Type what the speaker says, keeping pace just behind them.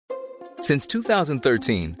Since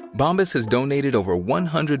 2013, Bombas has donated over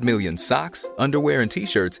 100 million socks, underwear, and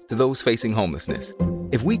T-shirts to those facing homelessness.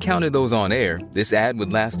 If we counted those on air, this ad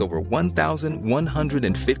would last over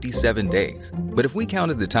 1,157 days. But if we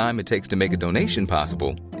counted the time it takes to make a donation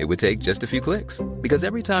possible, it would take just a few clicks. Because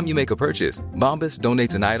every time you make a purchase, Bombas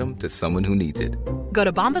donates an item to someone who needs it. Go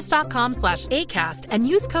to bombas.com/ACAST and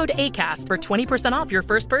use code ACAST for 20% off your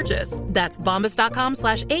first purchase. That's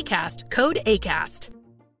bombas.com/ACAST, code ACAST.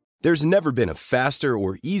 There's never been a faster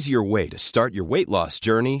or easier way to start your weight loss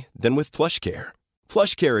journey than with PlushCare.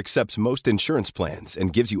 PlushCare accepts most insurance plans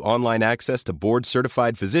and gives you online access to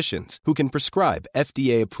board-certified physicians who can prescribe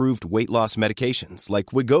FDA-approved weight loss medications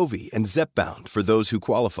like Wegovy and Zepbound for those who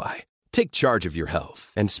qualify. Take charge of your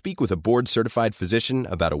health and speak with a board-certified physician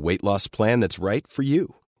about a weight loss plan that's right for you.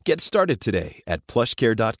 Get started today at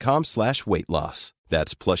plushcare.com/weightloss.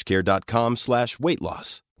 That's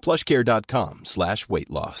plushcare.com/weightloss.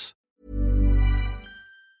 plushcare.com/weightloss.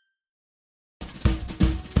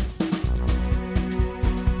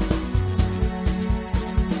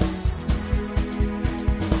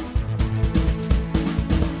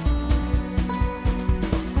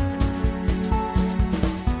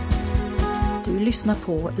 Du lyssnar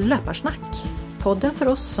på Löparsnack, podden för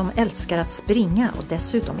oss som älskar att springa och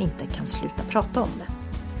dessutom inte kan sluta prata om det.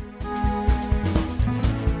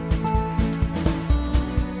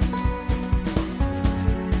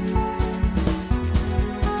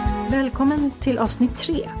 Välkommen till avsnitt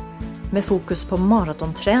 3 med fokus på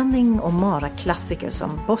maratonträning och maraklassiker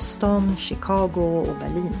som Boston, Chicago och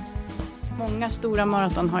Berlin. Många stora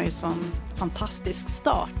maraton har ju sån fantastisk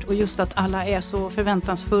start och just att alla är så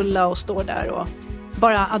förväntansfulla och står där och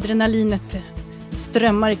bara adrenalinet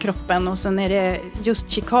strömmar i kroppen och sen är det just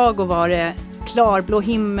Chicago var det klarblå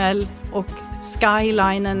himmel och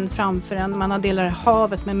skylinen framför en. Man har delat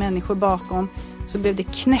havet med människor bakom så blev det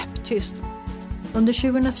knäpptyst. Under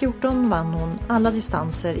 2014 vann hon alla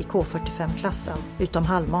distanser i K45-klassen utom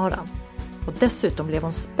halvmaran. Och dessutom blev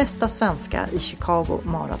hon bästa svenska i Chicago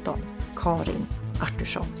Marathon, Karin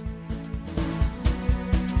Artursson.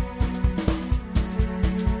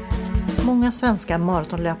 Många svenska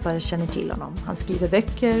maratonlöpare känner till honom. Han skriver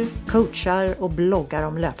böcker, coachar och bloggar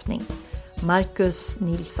om löpning. Marcus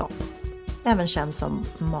Nilsson, även känd som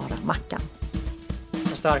Mara-Mackan.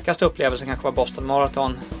 Den starkaste upplevelsen kanske var Boston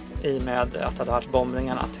Marathon i och med att det hade varit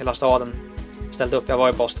bombningarna, att hela staden ställde upp. Jag var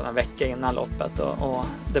i Boston en vecka innan loppet och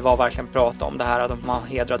det var verkligen prat om det här, att man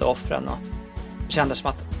hedrade offren och det kändes som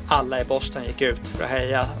att alla i Boston gick ut för att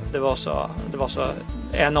heja. Det var så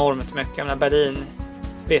enormt mycket. Jag menar, Berlin,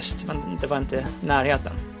 visst, men det var inte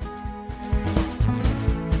närheten.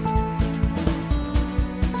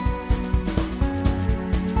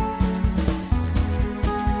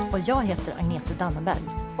 Och jag heter Agnete Danneberg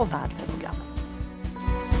och värd för programmet.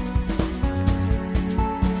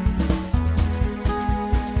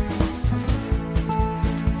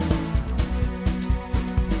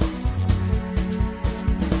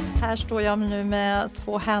 Här står jag nu med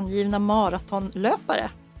 2 hängivna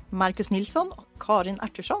maratonlöpare. Marcus Nilsson och Karin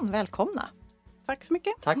Artursson. Välkomna. Tack så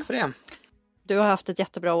mycket. Tack för det. Du har haft ett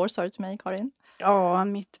jättebra år, sa du till mig, Karin. Ja,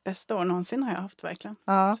 mitt bästa år någonsin har jag haft verkligen.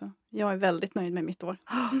 Ja. Så jag är väldigt nöjd med mitt år.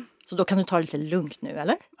 Så då kan du ta det lite lugnt nu,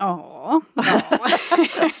 eller? Ja.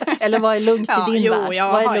 Eller vad är lugnt i din värld?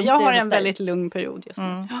 Jag har en väldigt lugn period just nu.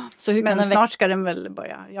 Mm. Så hur kan men snart ska den väl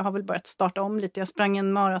börja. Jag har väl börjat starta om lite. Jag sprang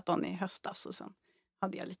en maraton i höstas och sen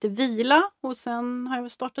hade jag lite vila och sen har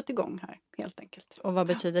jag startat igång här helt enkelt. Och vad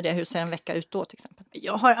betyder det? Hur ser en vecka ut då till exempel?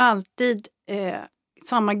 Jag har alltid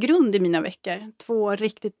samma grund i mina veckor. 2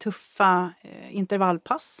 riktigt tuffa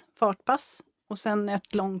intervallpass, fartpass och sen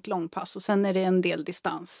ett långpass och sen är det en del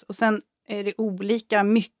distans. Och sen är det olika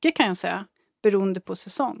mycket kan jag säga beroende på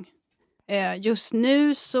säsong. Just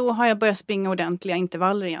nu så har jag börjat springa ordentliga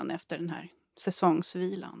intervaller igen efter den här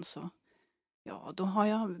säsongsvilan. Så ja, då har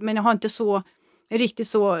jag, men jag har inte så riktigt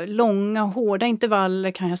så långa och hårda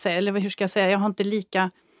intervaller kan jag säga. Eller hur ska jag säga? Jag har inte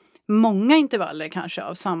lika många intervaller kanske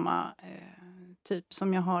av samma typ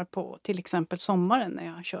som jag har på till exempel sommaren när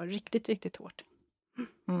jag kör riktigt, riktigt hårt.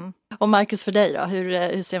 Mm. Och Marcus, för dig då?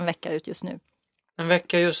 Hur ser en vecka ut just nu? En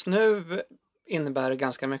vecka just nu innebär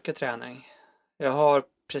ganska mycket träning. Jag har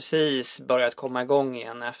precis börjat komma igång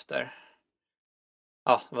igen efter,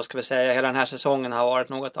 ja, vad ska vi säga, hela den här säsongen har varit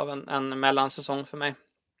något av en mellansäsong för mig.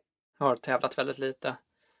 Jag har tävlat väldigt lite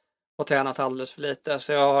och tränat alldeles för lite.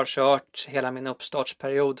 Så jag har kört hela min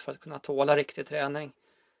uppstartsperiod för att kunna tåla riktig träning.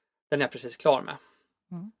 Den är jag precis klar med.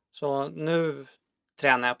 Mm. Så nu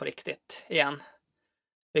tränar jag på riktigt igen.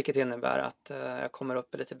 Vilket innebär att jag kommer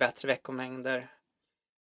upp i lite bättre veckomängder.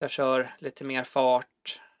 Jag kör lite mer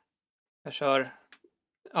fart. Jag kör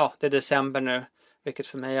det är december nu. Vilket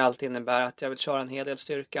för mig alltid innebär att jag vill köra en hel del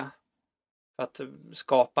styrka. För att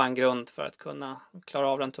skapa en grund för att kunna klara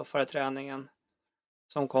av den tuffare träningen.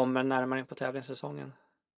 Som kommer närmare in på tävlingssäsongen.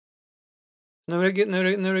 Nu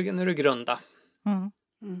är det grunda.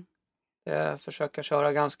 Jag försöker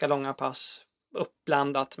köra ganska långa pass.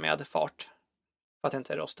 Uppblandat med fart. För att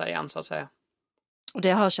inte rosta igen så att säga. Och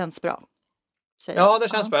det har känts bra? Ja, det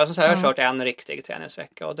känns bra. Jag har kört en riktig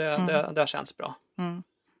träningsvecka. Och det har känts bra.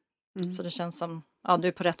 Så det känns som du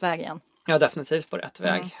är på rätt väg igen? Ja, definitivt på rätt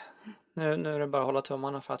väg. Nu är det bara att hålla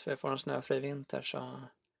tummarna för att vi får en snöfri vinter. Så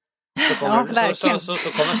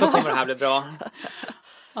kommer det här bli bra.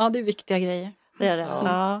 Ja, det är viktiga grejer. Det är det.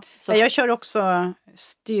 Ja. Jag kör också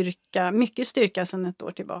mycket styrka sedan ett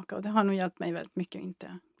år tillbaka. Och det har nog hjälpt mig väldigt mycket att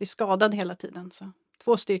inte bli skadad hela tiden. Så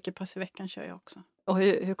 2 styrkepass i veckan kör jag också. Och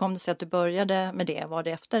hur kom det sig att du började med det? Var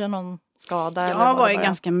det efter någon skada? Jag har varit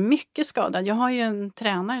ganska mycket skadad. Jag har ju en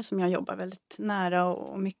tränare som jag jobbar väldigt nära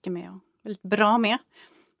och mycket med. Och väldigt bra med.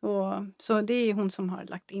 Så det är hon som har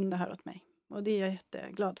lagt in det här åt mig. Och det är jag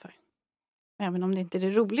jätteglad för. Även om det inte är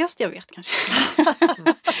det roligaste jag vet kanske.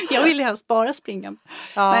 Jag vill ju helst bara springa.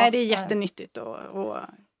 Nej, det är jättenyttigt att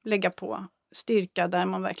lägga på styrka där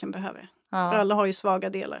man verkligen behöver det. För alla har ju svaga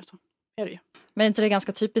delar. Så är det ju. Men är inte det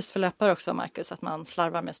ganska typiskt för löpare också, Marcus, att man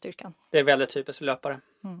slarvar med styrkan? Det är väldigt typiskt för löpare.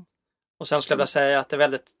 Och sen skulle jag vilja säga att det är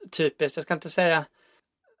väldigt typiskt. Jag ska inte säga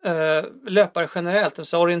löpare generellt.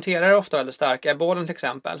 Så orienterar ofta väldigt starka i bålen till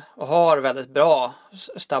exempel. Och har väldigt bra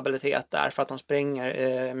stabilitet där för att de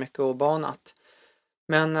springer mycket obanat.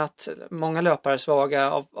 Men att många löpare är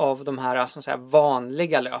svaga av de här som säger,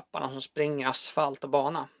 vanliga löparna som springer asfalt och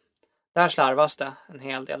bana. Där slarvas det en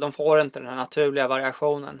hel del. De får inte den här naturliga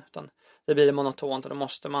variationen. Utan det blir monotont och då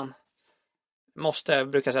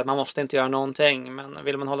brukar säga att man måste inte göra någonting. Men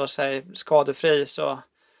vill man hålla sig skadefri så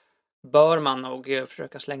bör man nog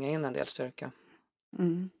försöka slänga in en del styrka.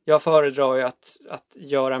 Jag föredrar ju att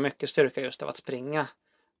göra mycket styrka just av att springa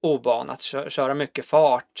obanat. Köra mycket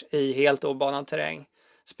fart i helt obanad terräng.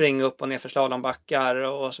 Springa upp och ner för slalombackar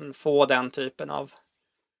och få den typen av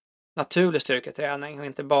naturlig styrketräning. Och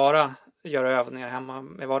inte bara göra övningar hemma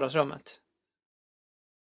i vardagsrummet.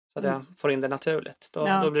 Så att jag får in det naturligt.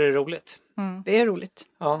 Då blir det roligt. Det är roligt.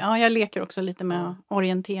 Ja, jag leker också lite med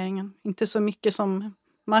orienteringen. Inte så mycket som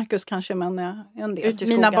Marcus kanske, men en del.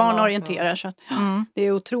 Mina barn orienterar så att det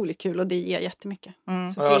är otroligt kul och det ger jättemycket.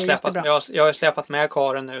 Så jag har släpat med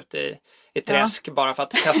Karin ut i träsk bara för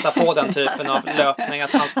att testa på den typen av löpning.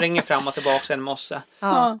 Att han springer fram och tillbaka i en mosse.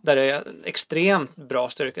 Där det är extremt bra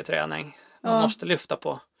styrketräning. Man måste lyfta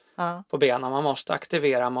på benen. Man måste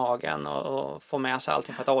aktivera magen och få med sig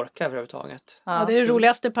allting för att orka överhuvudtaget. Ja, det är det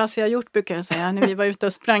roligaste pass jag har gjort brukar jag säga. När vi var ute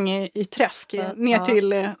och sprang i träsk.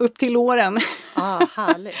 Upp till åren.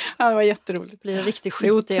 Härligt. Det var jätteroligt. Det blir en riktigt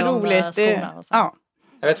skitig om skorna.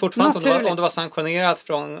 Jag vet fortfarande om det var sanktionerat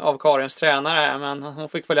av Karins tränare. Men hon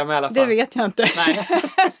fick följa med i alla fall. Det vet jag inte. Nej.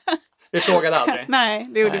 Vi frågade aldrig. Nej,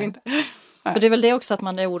 det gjorde vi inte. För det är väl det också att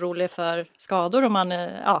man är orolig för skador om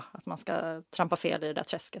att man ska trampa fel i det där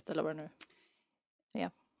träsket eller vad det nu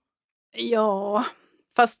är. Ja,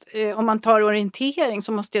 fast om man tar orientering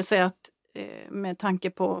så måste jag säga att med tanke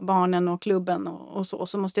på barnen och klubben och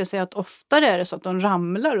så måste jag säga att oftare är det så att de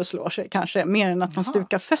ramlar och slår sig kanske mer än att man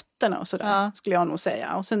stukar fötterna och sådär skulle jag nog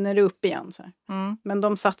säga. Och sen är det upp igen. Så men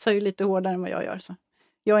de satsar ju lite hårdare än vad jag gör. Så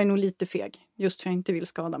jag är nog lite feg just för jag inte vill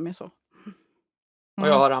skada mig så. Och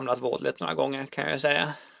jag har ramlat vådligt några gånger kan jag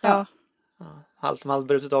säga. Halvt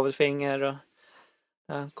brutit av ett finger och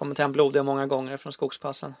jag kommit hem blodig många gånger från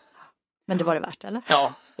skogspassen. Men det var det värt, eller?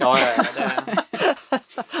 Ja.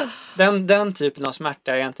 Den typen av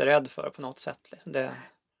smärta är jag inte rädd för på något sätt. Det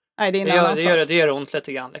gör ont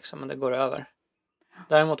lite grann liksom, men det går över.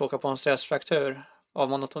 Däremot åka på en stressfraktur av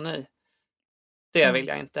monotoni. Det vill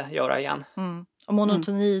jag inte göra igen. Och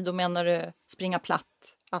monotoni, då menar du springa platt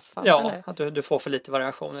asfalt? Ja, eller? att du får för lite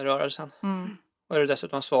variation i rörelsen. Och är du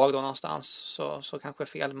dessutom svag då någonstans så kanske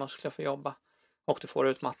fel muskler får jobba. Och du får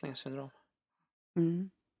utmattningssyndrom.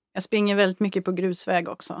 Jag springer väldigt mycket på grusväg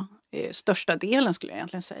också. Största delen skulle jag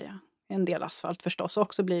egentligen säga. En del asfalt förstås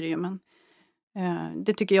också blir det ju. Men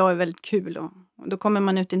det tycker jag är väldigt kul. Och då kommer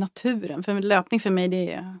man ut i naturen. För löpning för mig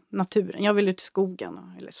det är naturen. Jag vill ut i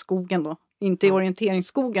skogen. Eller skogen då. Inte i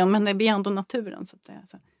orienteringsskogen. Men det blir ändå naturen så att säga.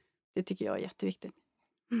 Så det tycker jag är jätteviktigt.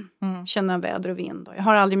 Känna väder och vind. Jag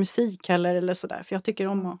har aldrig musik heller eller sådär. För jag tycker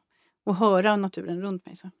om att höra naturen runt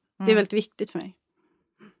mig. Så. Det är väldigt viktigt för mig.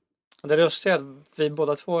 Och det lustiga är att vi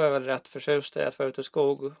båda två är väl rätt förtjusta i att vara ute i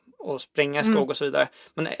skog och springa i skog och så vidare.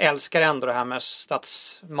 Men jag älskar ändå det här med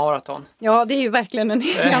stadsmaraton. Ja, det är ju verkligen en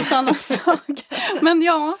helt annan sak. Men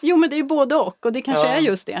men det är ju både och det kanske är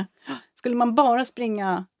just det. Skulle man bara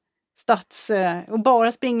springa och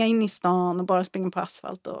bara springa in i stan och bara springa på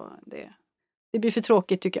asfalt, och det blir för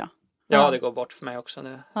tråkigt tycker jag. Ja, det går bort för mig också.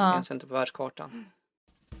 Det finns inte på världskartan.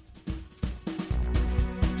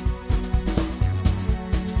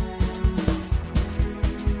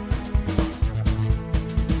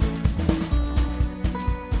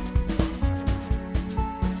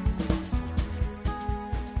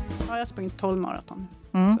 Ja, jag har sprungit 12 maraton.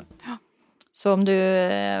 Så om du...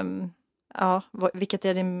 vilket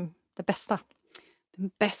är det bästa?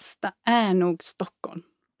 Den bästa är nog Stockholm.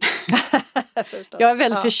 Jag är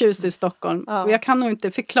väldigt förtjust i Stockholm. Ja. Och jag kan nog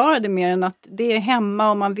inte förklara det mer än att det är hemma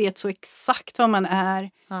och man vet så exakt vad man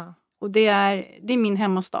är. Ja. Och det är min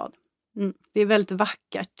hemmastad. Det är väldigt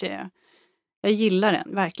vackert. Jag gillar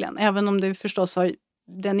den verkligen. Även om det förstås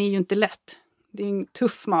den är ju inte lätt. Det är en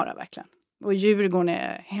tuff mara verkligen. Och Djurgården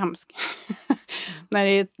är hemsk. När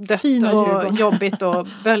det är dött och jobbigt och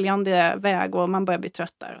böljande väg och man börjar bli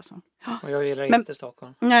trött där. Och så. Och jag gillar inte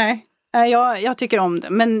Stockholm. Nej, jag tycker om det.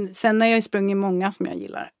 Men sen har jag sprungit många som jag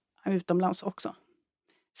gillar utomlands också.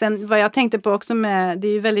 Sen vad jag tänkte på också det är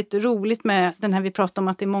ju väldigt roligt med den här vi pratar om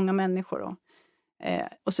att det är många människor.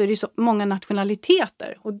 Och så är det ju så många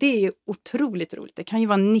nationaliteter. Och det är ju otroligt roligt. Det kan ju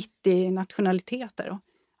vara 90 nationaliteter. Och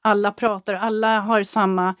alla pratar, alla har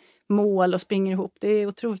samma mål och springer ihop. Det är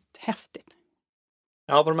otroligt häftigt.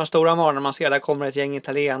 Ja, på de här stora morgonerna man ser där kommer ett gäng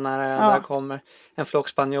italienare, där kommer en flock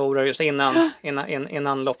spanjorer just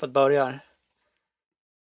innan loppet börjar.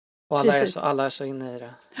 Och alla är så inne i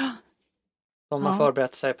det. De har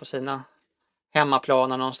förberett sig på sina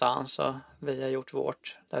hemmaplaner någonstans och vi har gjort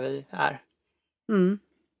vårt där vi är.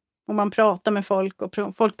 Och man pratar med folk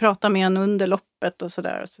och folk pratar med en under loppet och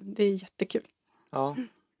sådär. Så det är jättekul. Ja.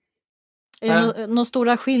 Är det några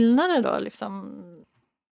stora skillnader då liksom?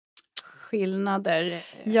 Skillnader?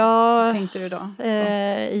 Ja, tänkte du då?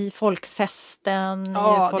 I folkfesten,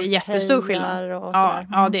 ja, i folk det är jättestor skillnad. Och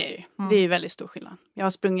ja, det är det. Det är väldigt stor skillnad. Jag har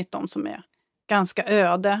sprungit de som är ganska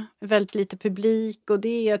öde, väldigt lite publik och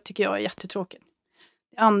det tycker jag är jättetråkigt.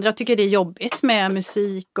 Andra tycker det är jobbigt med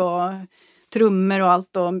musik och trummor och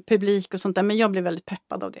allt och publik och sånt där, men jag blir väldigt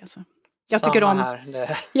peppad av det. Så.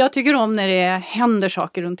 Jag tycker om när det händer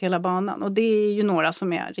saker runt hela banan och det är ju några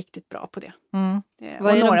som är riktigt bra på det.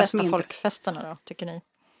 Vad är de bästa folkfesterna då, tycker ni?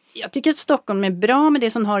 Jag tycker att Stockholm är bra med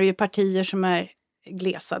det, sen har det ju partier som är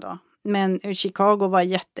glesa då. Men Chicago var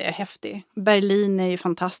jättehäftig. Berlin är ju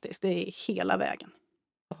fantastiskt, det är hela vägen.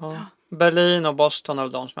 Ja. Berlin och Boston är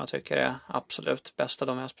de som jag tycker är absolut bästa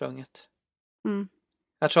de jag har sprungit.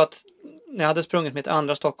 Jag tror att när jag hade sprungit mitt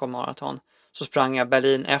andra Stockholm-maraton så sprang jag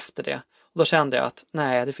Berlin efter det. Och då kände jag att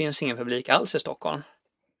nej, det finns ingen publik alls i Stockholm.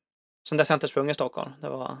 Sen dess har jag inte sprungit i Stockholm. Det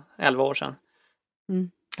var 11 år sedan.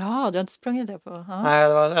 Ja, du har inte sprungit det på? Ja. Nej,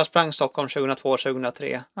 jag sprang Stockholm 2002,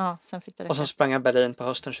 2003. Ja, sen fick det och sen sprang jag Berlin på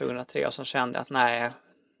hösten 2003 och så kände jag att nej,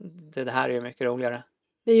 det här är ju mycket roligare.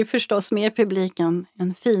 Det är ju förstås mer publik än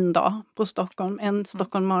en fin dag på Stockholm. En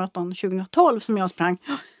Stockholm Marathon 2012 som jag sprang.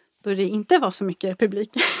 Då det inte var så mycket publik.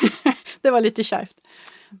 Det var lite kärvt.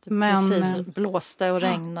 Precis, blåste och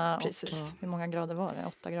regna. Och hur många grader var det?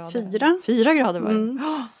 8 grader? 4. 4 grader var det.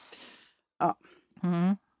 Ja.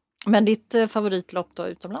 Men ditt favoritlopp då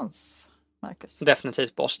utomlands, Marcus?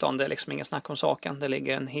 Definitivt Boston. Det är liksom ingen snack om saken. Det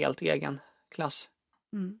ligger en helt egen klass.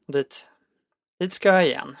 Dit ska jag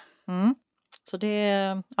igen. Så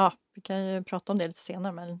det, vi kan ju prata om det lite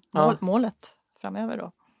senare, men målet framöver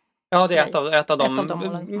då? Ja, det är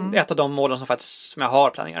ett av de målen som jag har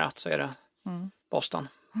planerat, så är det Boston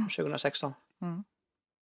 2016.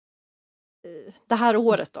 Det här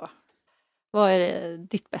året då? Vad är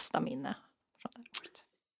ditt bästa minne från det här året?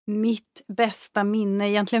 Mitt bästa minne,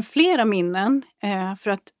 egentligen flera minnen, för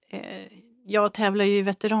att jag tävlar ju i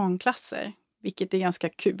veteranklasser, vilket är ganska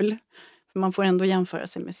kul. För man får ändå jämföra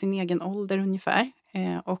sig med sin egen ålder ungefär.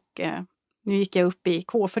 Och nu gick jag upp i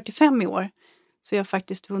K45 i år. Så jag har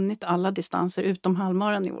faktiskt vunnit alla distanser utom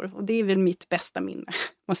halvmaran i år. Och det är väl mitt bästa minne,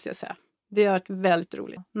 måste jag säga. Det har varit väldigt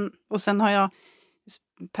roligt. Och sen har jag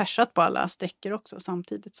persat på alla sträckor också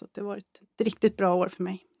samtidigt. Så det har varit ett riktigt bra år för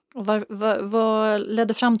mig. Och vad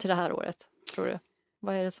ledde fram till det här året, tror du?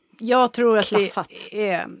 Vad är det som jag tror att klaffat? Det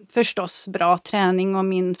är förstås bra träning och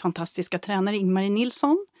min fantastiska tränare Ingmarie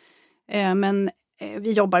Nilsson. Men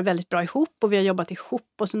vi jobbar väldigt bra ihop och vi har jobbat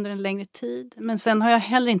ihop oss under en längre tid. Men sen har jag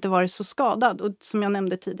heller inte varit så skadad, och som jag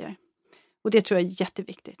nämnde tidigare. Och det tror jag är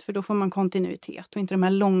jätteviktigt. För då får man kontinuitet och inte de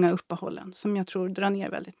här långa uppehållen som jag tror drar ner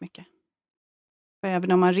väldigt mycket. För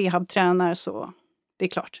även om man rehabtränar så, det är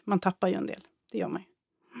klart, man tappar ju en del. Det gör man ju.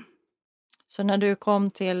 Så när du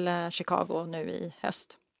kom till Chicago nu i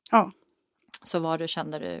höst. Ja. Så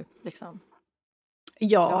kände du liksom?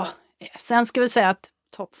 Ja, sen ska vi säga att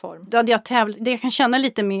toppform. Det jag kan känna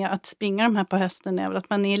lite med att springa de här på hösten är väl att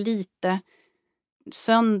man är lite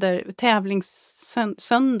sönder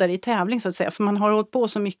i tävling så att säga. För man har hållit på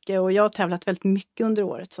så mycket och jag har tävlat väldigt mycket under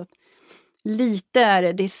året. Så att lite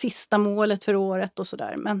är det sista målet för året och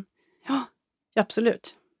sådär. Men ja,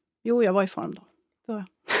 absolut. Jo, jag var i form då.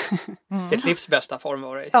 Ditt livs bästa form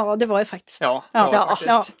var det. Ja, det var jag faktiskt. Ja,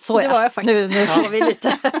 så det var jag faktiskt. Nu får vi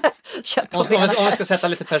lite om vi ska sätta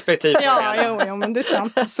lite perspektiv på det. Jo, men det är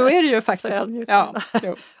sant. Så är det ju faktiskt.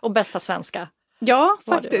 Och bästa svenska. Ja,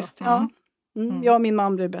 faktiskt. Ja. Jag och min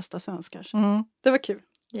man blev bästa svenskar. Det var kul.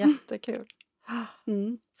 Jättekul.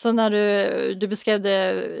 Så när du beskrev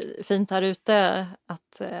det fint här ute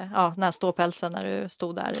att den här ståpälsen när du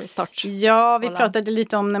stod där i start. Ja, vi pratade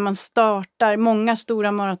lite om när man startar. Många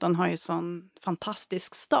stora maraton har ju sån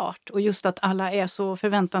fantastisk start. Och just att alla är så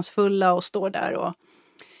förväntansfulla och står där och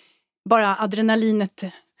bara adrenalinet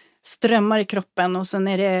strömmar i kroppen. Och sen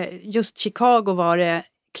är det just Chicago var det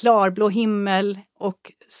klarblå himmel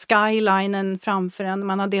och skylinen framför en.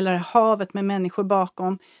 Man har delat havet med människor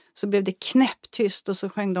bakom. Så blev det knäpptyst och så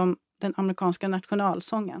sjöng de den amerikanska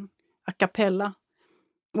nationalsången. A cappella.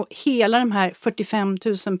 Och hela de här 45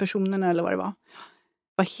 000 personerna eller vad det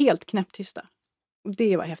var helt knäpptysta. Och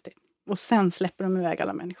det var häftigt. Och sen släpper de iväg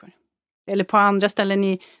alla människor. Eller på andra ställen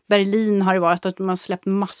i Berlin har det varit att man släppt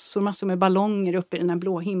massor med ballonger upp i den här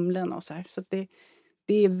blå himlen och så här. Så att det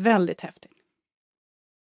är väldigt häftigt.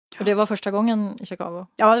 Och det var första gången i Chicago?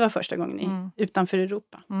 Ja, det var första gången utanför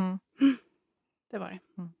Europa. Det var det.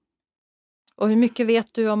 Och hur mycket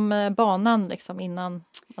vet du om banan liksom innan,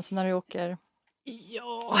 alltså när du åker?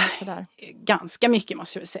 Ja, ganska mycket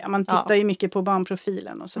måste jag säga. Man tittar ju mycket på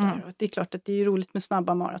banprofilen och sådär. Och det är klart att det är roligt med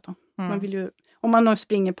snabba maraton. Man vill ju, om man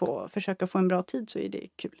springer på och försöker få en bra tid så är det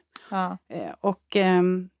kul.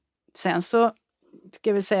 Sen så ska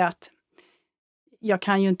jag väl säga att jag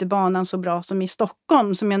kan ju inte banan så bra som i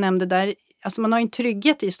Stockholm som jag nämnde där. Alltså man har en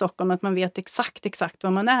trygghet i Stockholm att man vet exakt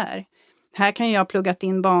var man är. Här kan jag ha pluggat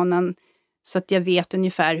in banan så att jag vet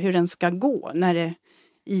ungefär hur den ska gå när det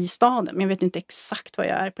i staden. Men jag vet inte exakt vad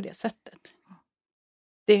jag är på det sättet.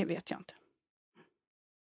 Det vet jag inte.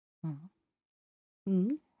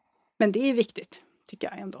 Men det är viktigt, tycker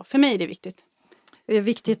jag ändå. För mig är det viktigt. Det är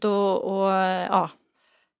viktigt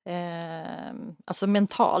alltså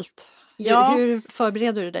mentalt. Ja. Hur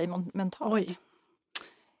förbereder du dig mentalt? Oj.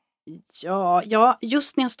 Ja,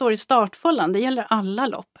 just när jag står i startfållan, det gäller alla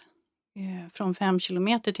lopp. Från 5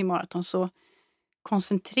 kilometer till maraton så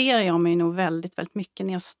koncentrerar jag mig nog väldigt, väldigt mycket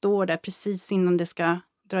när jag står där precis innan det ska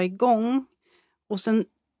dra igång. Och sen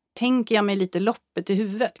tänker jag mig lite loppet i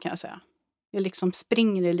huvudet kan jag säga. Jag liksom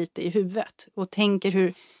springer det lite i huvudet och tänker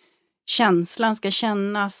hur känslan ska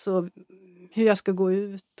kännas och hur jag ska gå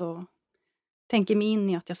ut och tänker mig in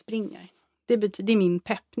i att jag springer. Det är min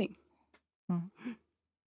peppning.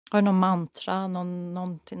 Har du någon mantra,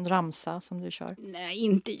 någonting ramsa som du kör? Nej,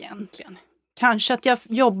 inte egentligen. Kanske att jag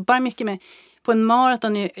jobbar mycket med, på en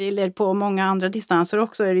maraton eller på många andra distanser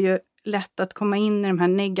också är det ju lätt att komma in i de här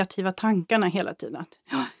negativa tankarna hela tiden. Att,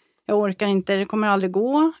 jag orkar inte, det kommer aldrig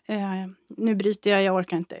gå. Nu bryter jag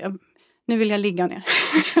orkar inte. Nu vill jag ligga ner.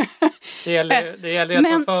 Det gäller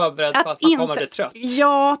att vara förberedd på att man kommer bli trött.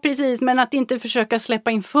 Ja, precis. Men att inte försöka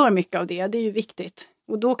släppa in för mycket av det är ju viktigt.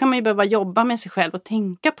 Och då kan man ju behöva jobba med sig själv och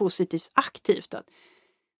tänka positivt, aktivt. Att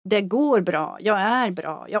det går bra, jag är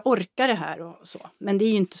bra, jag orkar det här och så. Men det är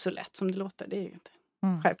ju inte så lätt som det låter, det är ju inte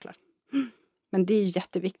självklart. Men det är ju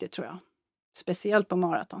jätteviktigt tror jag. Speciellt på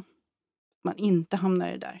maraton. Man inte hamnar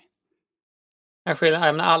i det där.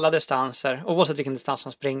 Alla distanser, oavsett vilken distans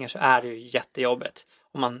man springer så är det ju jättejobbigt.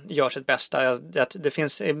 Om man gör sitt bästa. Det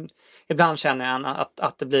finns, ibland känner jag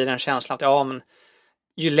att det blir en känsla att men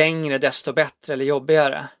ju längre desto bättre eller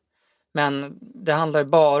jobbigare. Men det handlar ju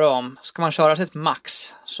bara om, ska man köra sitt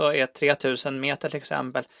max så är 3000 meter till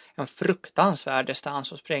exempel en fruktansvärd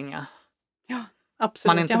distans att springa. Ja,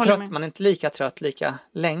 absolut. Man är inte lika trött lika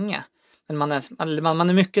länge. Men man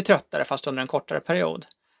är mycket tröttare fast under en kortare period.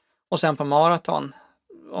 Och sen på maraton,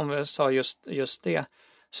 om vi sa just det,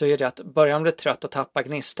 så är det att börjar man bli trött och tappa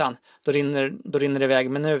gnistan, då rinner det iväg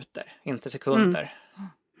minuter, inte sekunder.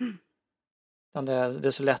 Det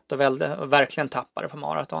är så lätt att verkligen tappa det på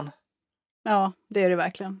maraton. Ja, det är det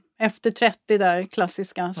verkligen. Efter 30 där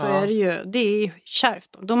klassiska så är det är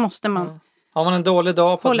kärvt. Då måste man Har man en dålig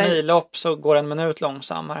dag på Håller. ett millopp så går 1 minut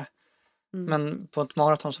långsammare. Men på ett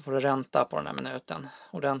maraton så får du ränta på den här minuten.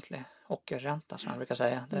 Ordentlig ockerränta som man brukar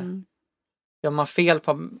säga. Gör man fel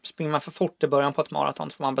springer man för fort i början på ett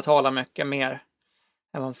maraton så får man betala mycket mer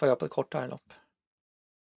än man får göra på ett kortare lopp.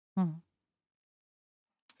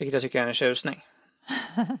 Vilket jag tycker är en tjusning.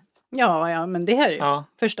 Ja, men det är det ju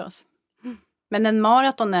förstås. Men en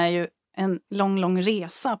maraton är ju en lång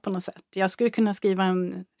resa på något sätt. Jag skulle kunna skriva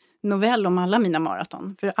en novell om alla mina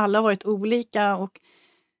maraton. För alla har varit olika och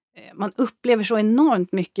man upplever så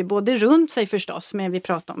enormt mycket. Både runt sig förstås, men vi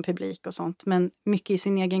pratar om publik och sånt. Men mycket i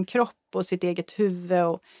sin egen kropp och sitt eget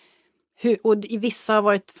huvud. Och i vissa har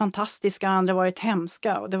varit fantastiska, andra har varit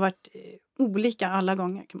hemska. Och det har varit olika alla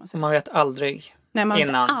gånger kan man säga. Man vet aldrig. Nej, man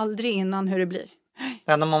vet aldrig innan hur det blir.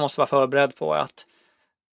 Det enda man måste vara förberedd på är att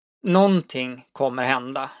någonting kommer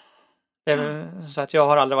hända. Så att jag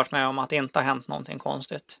har aldrig varit med om att det inte har hänt någonting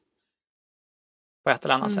konstigt. På ett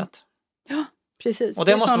eller annat sätt. Ja, precis. Och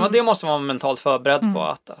det måste man vara mentalt förberedd på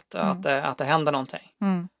att det händer någonting.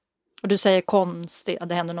 Och du säger konstigt, att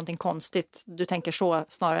det händer någonting konstigt. Du tänker så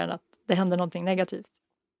snarare än att det händer någonting negativt.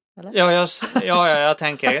 Eller?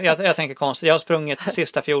 Jag tänker konstigt. Jag har sprungit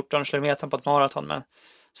sista 14 kilometer på ett maraton med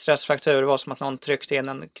stressfraktur. Det var som att någon tryckte in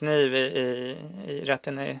en kniv rätt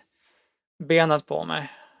in i benet på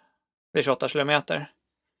mig vid 28 kilometer.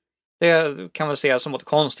 Det kan väl ses som både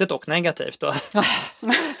konstigt och negativt då.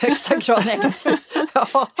 Högsta grad negativt.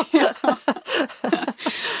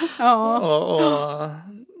 Och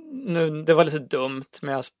nu, det var lite dumt,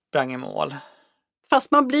 men jag sprang i mål.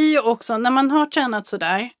 Fast man blir ju också, när man har tränat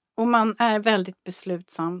sådär och man är väldigt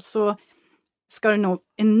beslutsam, så ska det nog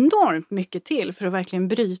enormt mycket till för att verkligen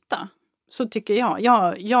bryta. Så tycker jag.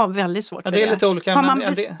 Jag har väldigt svårt för det. Det är lite olika.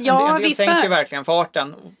 En del sänker verkligen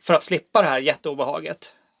farten för att slippa det här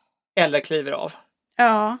jätteobehaget. Eller kliver av.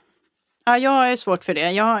 Ja, jag är svårt för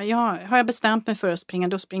det. Har jag bestämt mig för att springa,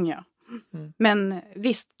 då springer jag. Men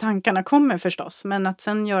visst, tankarna kommer förstås. Men att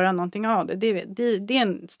sen göra någonting av det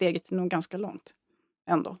är steget nog ganska långt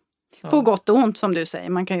ändå. På gott och ont som du säger.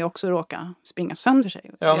 Man kan ju också råka springa sönder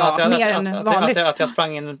sig. Att jag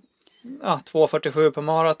sprang in 2.47 på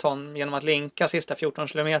maraton genom att linka sista 14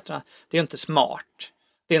 kilometerna. Det är ju inte smart.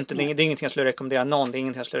 Det är ingenting jag skulle rekommendera någon. Det är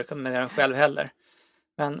ingenting jag skulle rekommendera själv heller.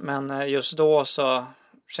 Men just då så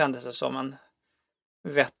kändes det som en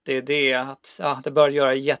vettig idé att det bör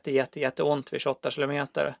göra jätteont vid 28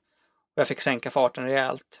 kilometer. Och jag fick sänka farten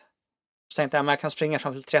rejält. Så tänkte jag kan springa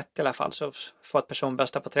fram till 30 i alla fall, så få ett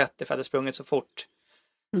personbästa på 30 för att det sprungit så fort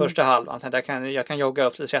första halvan. Tänkte jag kan jogga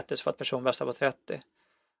upp till 30 så få ett personbästa på 30.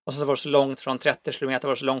 Och så var det så långt från 30 kilometer,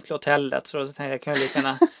 var det så långt till hotellet, så då tänkte jag kan ju lika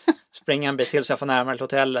gärna springa en bit till så jag får närmare till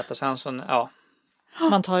hotellet, och sen så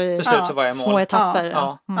man tar till slut så var jag i mål. Små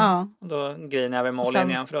etapper. Och då grinade jag vid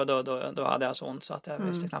mållinjen, för då hade jag så ont så att jag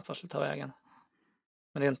visste knappt vad jag skulle ta vägen.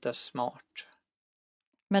 Men det är inte smart.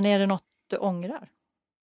 Men är det något du ångrar?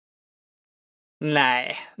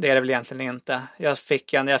 Nej, det är det väl egentligen inte. Jag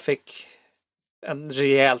fick en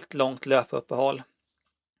rejält långt löpuppehåll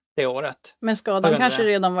det året. Men skadan kanske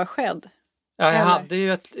redan var skedd? Ja,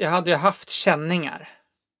 jag hade ju haft känningar.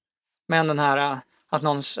 Men den här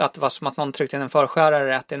att det var som att någon tryckte in en förskärare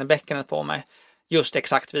rätt in i bäckenet på mig. Just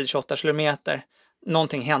exakt vid 28 kilometer.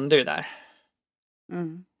 Någonting hände ju där.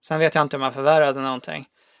 Sen vet jag inte om jag förvärrade någonting.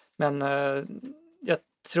 Men jag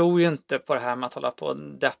tror ju inte på det här med att hålla på och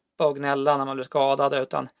deppa och gnälla när man blir skadad.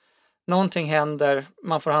 Utan någonting händer,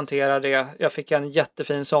 man får hantera det. Jag fick en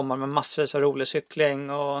jättefin sommar med massvis av rolig cykling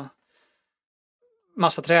och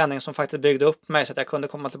massa träning som faktiskt byggde upp mig så att jag kunde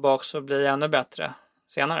komma tillbaka och bli ännu bättre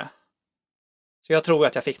senare. Så jag tror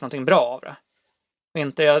att jag fick någonting bra av det.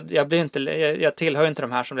 Jag tillhör inte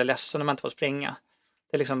de här som blir ledsen när man inte får springa.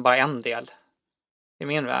 Det är liksom bara en del i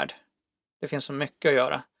min värld. Det finns så mycket att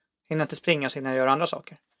göra. Hinner inte springa så hinner jag göra andra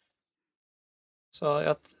saker.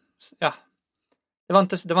 Så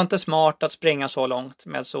det var inte smart att springa så långt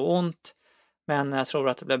med så ont. Men jag tror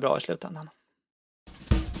att det blev bra i slutändan.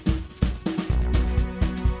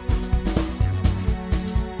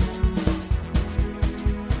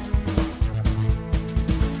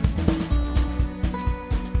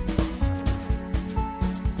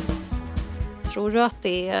 Tror du att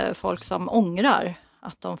det är folk som ångrar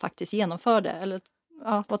att de faktiskt genomförde? Eller,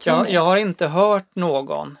 vad tror du? Jag har inte hört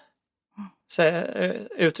någon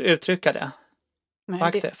uttrycka det. Nej,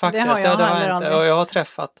 Faktiskt. Det har jag inte. Och jag har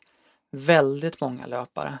träffat väldigt många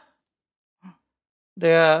löpare.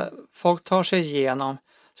 Folk tar sig igenom.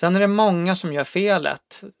 Sen är det många som gör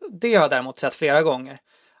felet. Det har jag däremot sett flera gånger.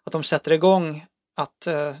 Att de sätter igång att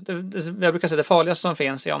jag brukar säga det farligaste som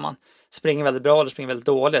finns är om man springer väldigt bra eller springer väldigt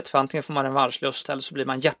dåligt. För antingen får man en varslust eller så blir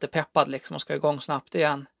man jättepeppad liksom och ska igång snabbt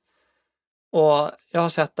igen. Och jag har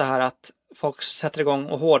sett det här att folk sätter igång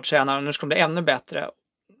och hårdtränar och nu ska de bli ännu bättre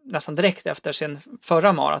nästan direkt efter sin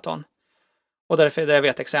förra maraton. Och därför är det jag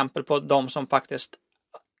vet exempel på de som faktiskt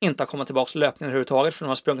inte har kommit tillbaka till löpningen överhuvudtaget för de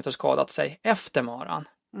har sprungit och skadat sig efter maran.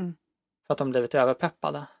 För att de blivit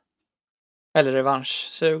överpeppade. Eller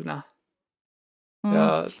revanschsugna.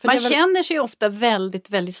 Man känner sig ofta väldigt,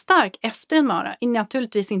 väldigt stark efter en mara.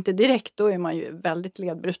 Naturligtvis inte direkt, då är man ju väldigt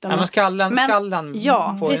ledbruten. Ja, men skallen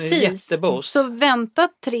får en jätteboost. Så vänta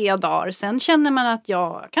 3 dagar, sen känner man att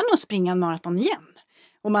jag kan nog springa en maraton igen.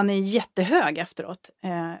 Och man är jättehög efteråt.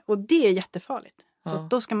 Och det är jättefarligt. Så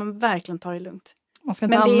då ska man verkligen ta det lugnt. Man ska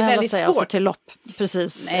inte anmäla sig alltså till lopp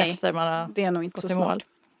precis efter man har det är nog inte gått så i mål. Smart.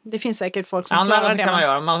 Det finns säkert folk som klarar det. Kan man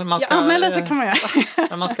göra. Man ska, anmäla sig kan man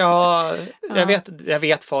göra. Man ska ha, jag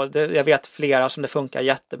vet flera som det funkar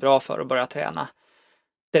jättebra för att börja träna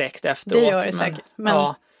direkt efteråt. Det gör det säkert.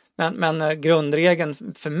 Men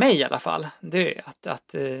grundregeln för mig i alla fall, det är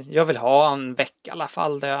att jag vill ha en vecka i alla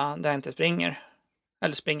fall där jag inte springer.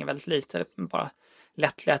 Eller springer väldigt lite, bara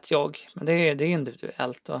lätt jogg. Men det är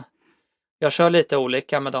individuellt. Och jag kör lite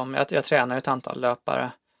olika med dem. Jag tränar ett antal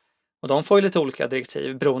löpare. Och de får ju lite olika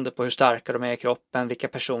direktiv beroende på hur starka de är i kroppen, vilka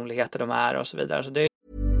personligheter de är och så vidare. Så det...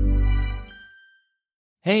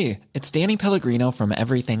 Hey, it's Danny Pellegrino from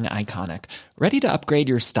Everything Iconic. Ready to upgrade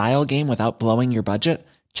your style game without blowing your budget?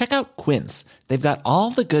 Check out Quince. They've got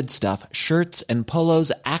all the good stuff, shirts and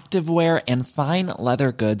polos, activewear and fine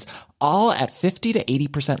leather goods, all at 50 to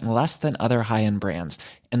 80% less than other high-end brands.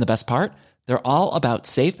 And the best part? They're all about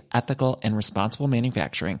safe, ethical, and responsible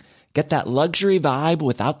manufacturing. Get that luxury vibe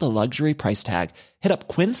without the luxury price tag. Hit up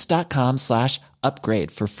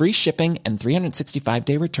quince.com/upgrade for free shipping and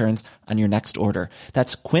 365-day returns on your next order.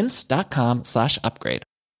 That's quince.com/upgrade.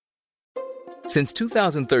 Since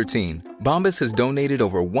 2013, Bombas has donated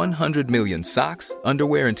over 100 million socks,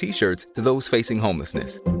 underwear, and T-shirts to those facing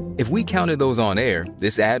homelessness. If we counted those on air,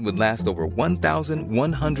 this ad would last over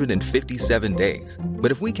 1,157 days.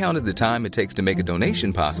 But if we counted the time it takes to make a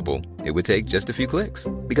donation possible, it would take just a few clicks.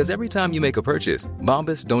 Because every time you make a purchase,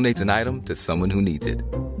 Bombas donates an item to someone who needs it.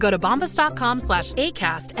 Go to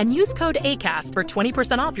bombas.com/ACAST and use code ACAST for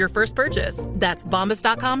 20% off your first purchase. That's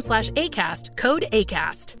bombas.com/ACAST, code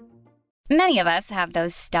ACAST. Many of us have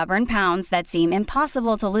those stubborn pounds that seem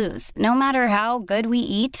impossible to lose, no matter how good we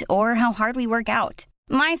eat or how hard we work out.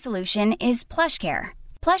 My solution is PlushCare.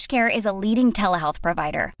 PlushCare is a leading telehealth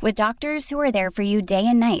provider with doctors who are there for you day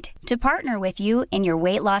and night to partner with you in your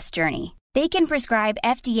weight loss journey. They can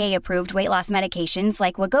prescribe FDA-approved weight loss medications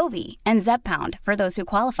like Wegovy and Zepbound for those who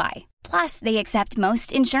qualify. Plus, they accept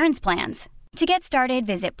most insurance plans. To get started,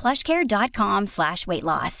 visit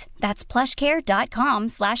plushcare.com/weightloss. That's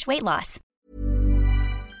plushcare.com/weightloss.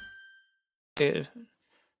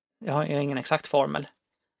 Jag har ingen exakt formel.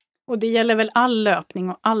 Och det gäller väl all löpning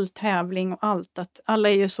och all tävling och allt. Att alla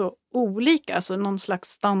är ju så olika. Alltså någon slags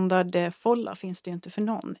standardfolla finns det ju inte för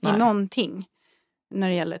någon. Nej. I någonting när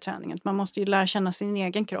det gäller träningen. Man måste ju lära känna sin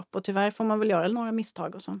egen kropp. Och tyvärr får man väl göra några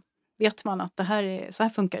misstag och så. Vet man att så här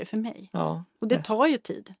funkar det för mig. Ja. Och det tar ju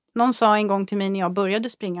tid. Någon sa en gång till mig när jag började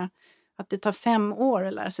springa att det tar 5 år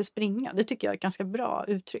att lära sig springa. Det tycker jag är ett ganska bra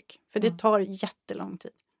uttryck. För det tar jättelång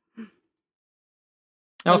tid.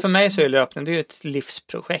 Ja, för mig så är löpning det är ett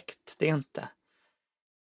livsprojekt. Det är inte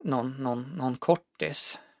någon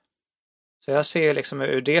kortis. Så jag ser liksom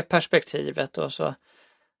ur det perspektivet och så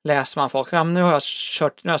läser man folk. Ja, nu har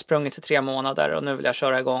jag sprungit i 3 månader och nu vill jag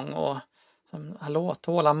köra igång och hallå,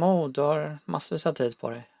 tålamod, du har massvis av tid på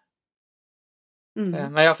dig.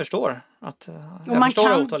 Men jag förstår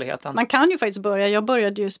otåligheten. Man kan ju faktiskt börja. Jag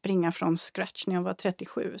började ju springa från scratch när jag var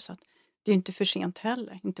 37. Så att det är inte för sent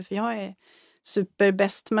heller. Inte för jag är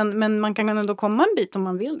superbäst. Men man kan ändå komma en bit om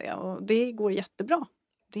man vill det. Och det går jättebra.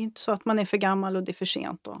 Det är inte så att man är för gammal och det är för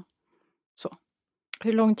sent. Och så.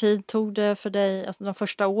 Hur lång tid tog det för dig, alltså de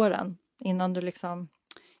första åren, innan du liksom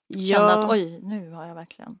kände att oj, nu har jag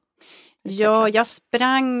verkligen... Ja, jag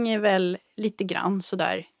sprang väl lite grann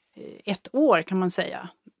sådär 1 år kan man säga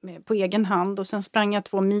på egen hand och sen sprang jag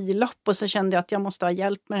 2 millopp och så kände jag att jag måste ha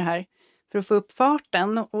hjälp med det här för att få upp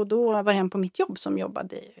farten och då var jag hem på mitt jobb som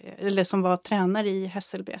var tränare i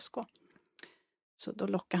Hässelby SK. Så då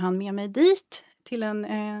lockade han med mig dit till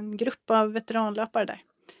en grupp av veteranlöpare där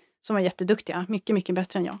som var jätteduktiga, mycket, mycket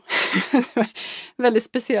bättre än jag. Det var väldigt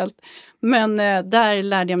speciellt. Men där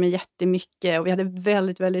lärde jag mig jättemycket och vi hade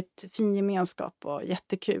väldigt, väldigt fin gemenskap och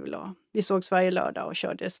jättekul. Och vi sågs varje lördag och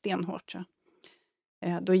körde stenhårt. Så.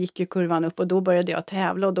 Då gick ju kurvan upp och då började jag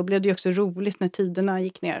tävla. Och då blev det ju också roligt när tiderna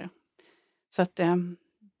gick ner. Så att,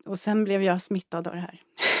 och sen blev jag smittad av det här.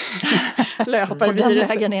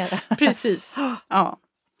 Löparviruset. Precis, ja.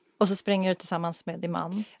 Och så springer du tillsammans med din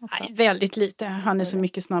man? Nej, väldigt lite. Han är så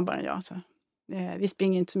mycket snabbare än jag. Så. Vi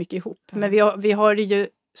springer inte så mycket ihop. Men vi har det ju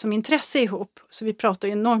som intresse ihop. Så vi pratar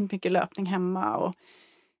ju enormt mycket löpning hemma. Och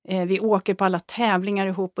vi åker på alla tävlingar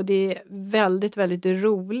ihop. Och det är väldigt, väldigt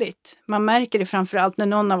roligt. Man märker det framförallt när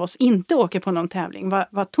någon av oss inte åker på någon tävling.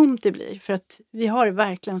 Vad tomt det blir. För att vi har det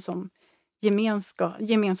verkligen som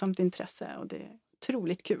gemensamt intresse. Och det är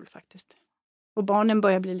otroligt kul faktiskt. Och barnen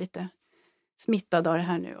börjar bli lite smittad av det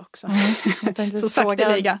här nu också. Jag tänkte så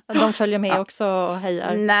fråga, de följer med också och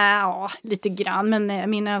hejar? Nej, lite grann. Men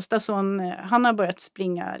min äldsta son, han har börjat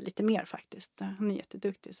springa lite mer faktiskt. Han är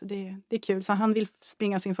jätteduktig, så det är kul. Så han vill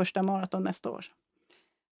springa sin första maraton nästa år.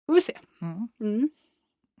 Får vi se.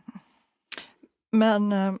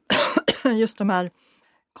 Men just de här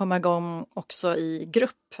komma igång också i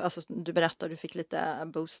grupp. Alltså, du berättade, du fick lite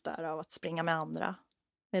boost där av att springa med andra.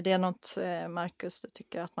 Är det något, Marcus, du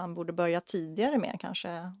tycker att man borde börja tidigare med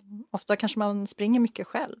kanske? Ofta kanske man springer mycket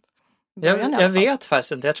själv. Jag vet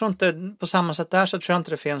faktiskt inte. Jag tror inte, på samma sätt där så tror jag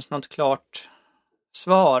inte det finns något klart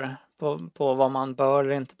svar på vad man bör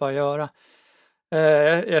eller inte bör göra.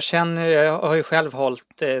 Jag har ju själv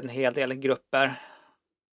hållit en hel del grupper.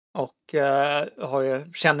 Och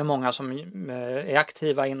känner många som är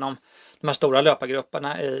aktiva inom de här stora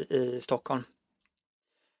löpargrupperna i Stockholm.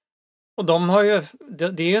 Och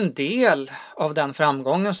det är ju en del av den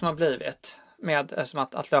framgången som har blivit med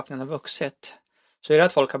att löpningen har vuxit. Så är det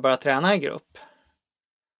att folk har börjat träna i grupp.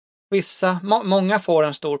 Många får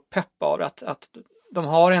en stor pepp av att de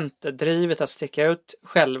har inte drivet att sticka ut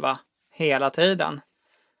själva hela tiden.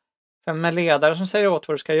 För med ledare som säger åt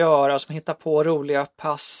vad du ska göra och som hittar på roliga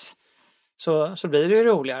pass så blir det ju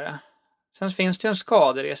roligare. Sen finns det ju en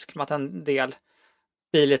skaderisk med att en del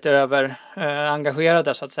blir lite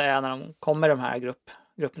engagerade så att säga när de kommer i de här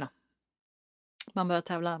grupperna. Man börjar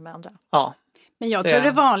tävla med andra. Ja. Men jag tror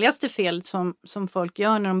det vanligaste fel som folk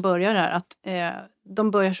gör när de börjar är att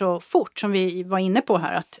de börjar så fort som vi var inne på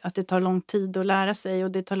här. Att det tar lång tid att lära sig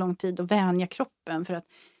och det tar lång tid att vänja kroppen. För att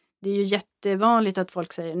det är ju jättevanligt att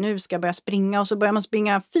folk säger nu ska jag börja springa och så börjar man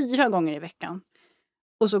springa 4 gånger i veckan.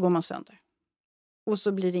 Och så går man sönder. Och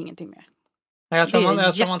så blir det ingenting mer. Jag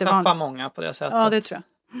tror man tappar många på det sättet. Ja, det tror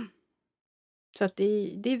jag. Så att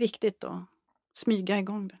det är viktigt att smyga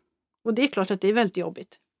igång det. Och det är klart att det är väldigt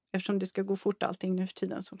jobbigt. Eftersom det ska gå fort allting nu för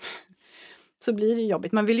tiden så blir det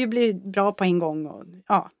jobbigt. Man vill ju bli bra på en gång. Och,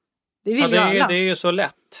 det vill ju alla. Det är ju så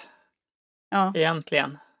lätt. Ja.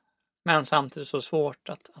 Egentligen. Men samtidigt så svårt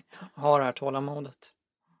att ha det här tålamodet.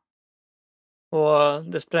 Och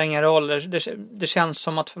det spelar ingen roll. Det känns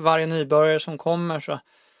som att för varje nybörjare som kommer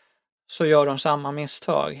så gör de samma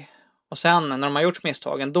misstag. Och sen när de har gjort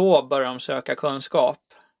misstagen, då börjar de söka kunskap.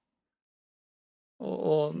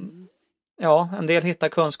 Och en del hittar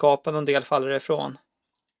kunskapen och en del faller ifrån.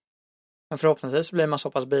 Men förhoppningsvis blir man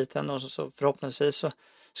så pass biten och så förhoppningsvis så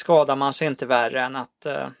skadar man sig inte värre än att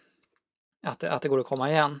det går att komma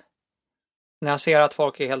igen. När jag ser att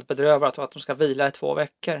folk är helt bedrövade att de ska vila i 2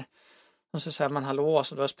 veckor. Och så säger man hallå,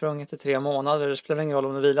 så du har sprungit i 3 månader. Det spelar ingen roll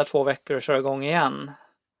om du vilar 2 veckor och kör igång igen.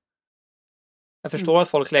 Jag förstår att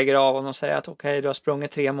folk lägger av och de säger att okej, du har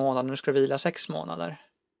sprungit 3 månader, nu ska du vila 6 månader.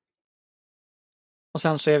 Och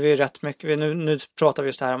sen så är vi ju rätt mycket, nu pratar vi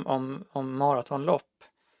just här om maratonlopp.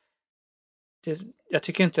 Jag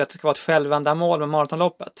tycker inte att det ska vara ett självändamål med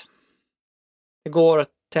maratonloppet. Det går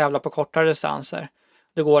att tävla på kortare distanser.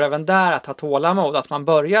 Det går även där att ha tålamod, att man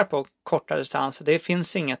börjar på kortare distanser. Det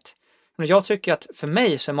finns inget. Men jag tycker att för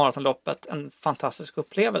mig så är maratonloppet en fantastisk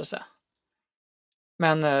upplevelse.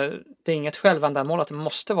 Men det är inget självändamål att det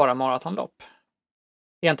måste vara maratonlopp.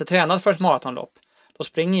 Är jag inte tränad för ett maratonlopp, då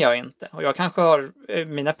springer jag inte. Och jag kanske har,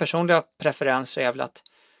 mina personliga preferenser är väl att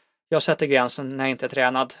jag sätter gränsen när jag inte är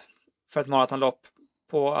tränad för ett maratonlopp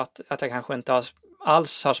på att jag kanske inte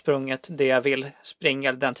alls har sprungit det jag vill springa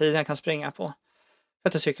eller den tiden jag kan springa på. För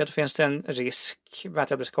att jag tycker att det finns en risk med att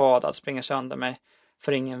jag blir skadad, springer sönder mig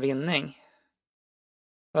för ingen vinning.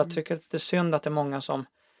 Och jag tycker att det är synd att det är många som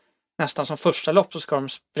nästan som första lopp så ska de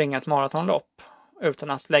springa ett maratonlopp utan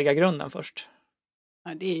att lägga grunden först.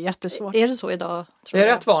 Ja, det är jättesvårt. Är det så idag? Det är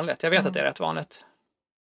rätt vanligt. Jag vet att det är rätt vanligt.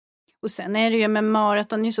 Och sen är det ju med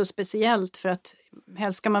maraton ju så speciellt för att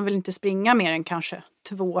helst ska man väl inte springa mer än kanske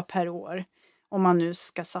 2 per år. Om man nu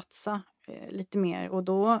ska satsa lite mer. Och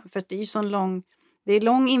då, för att det är ju så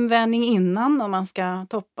lång invändning innan om man ska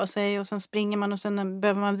toppa sig och sen springer man och sen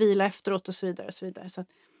behöver man vila efteråt och så vidare. Och så vidare. Så att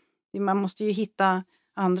man måste ju hitta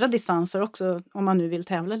andra distanser också, om man nu vill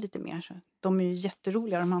tävla lite mer. Så de är ju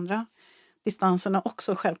jätteroliga, de andra distanserna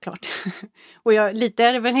också självklart. Och lite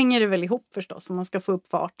hänger det väl ihop förstås, om man ska få upp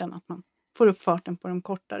farten, att man får upp farten på de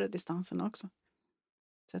kortare distanserna också.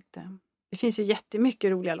 Så att, det finns ju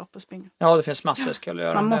jättemycket roliga lopp att springa. Ja, det finns massor att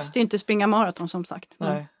göra. Man måste ju inte springa maraton som sagt.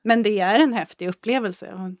 Nej. Men det är en häftig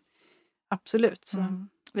upplevelse. Absolut. Så.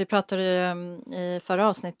 Vi pratade i förra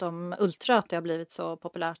avsnitt om ultra, att det har blivit så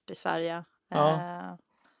populärt i Sverige.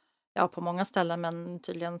 Ja, på många ställen, men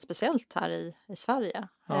tydligen speciellt här i Sverige.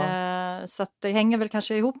 Ja. Så att det hänger väl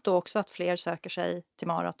kanske ihop då också att fler söker sig till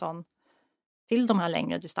maraton, till de här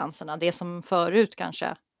längre distanserna. Det som förut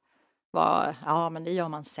kanske var, men det gör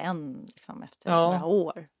man sen liksom, efter några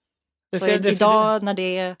år. Så idag när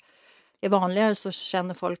det är vanligare så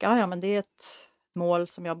känner folk, men det är ett mål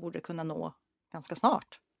som jag borde kunna nå ganska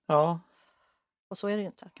snart. Ja. Och så är det ju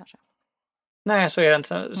inte kanske. Nej, så är det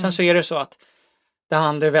inte. Sen så är det så att det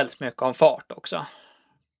handlar väldigt mycket om fart också.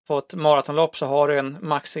 På ett maratonlopp så har du en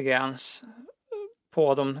maxigräns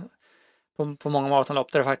på många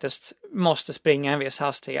maratonlopp där du faktiskt måste springa en viss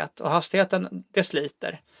hastighet. Och hastigheten, det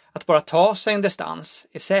sliter. Att bara ta sig en distans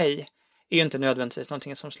i sig är ju inte nödvändigtvis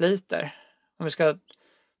någonting som sliter. Om vi ska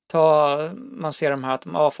man ser de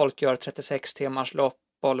här att folk gör 36 timmars lopp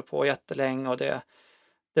och håller på jättelänge och det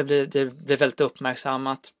blir väldigt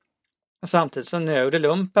uppmärksammat. Samtidigt så när jag gjorde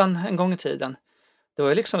lumpen en gång i tiden,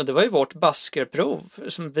 det var ju vårt baskerprov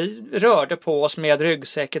som vi rörde på oss med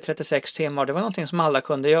ryggsäck i 36 timmar. Det var någonting som alla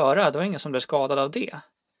kunde göra. Det var ingen som blev skadad av det.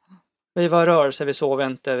 Vi var i rörelse, vi sov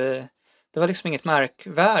inte. Det var liksom inget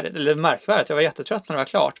märkvärdigt. Jag var jättetrött när det var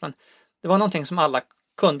klart. Men det var någonting som alla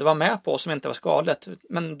kunde vara med på som inte var skadligt.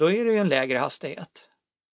 Men då är det ju en lägre hastighet.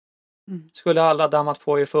 Skulle alla dammat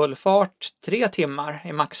på i full fart 3 timmar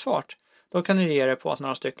i maxfart, då kan du ge det på att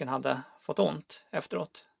några stycken hade fått ont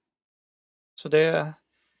efteråt. Så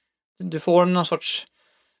du får någon sorts...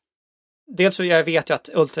 Dels så jag vet ju att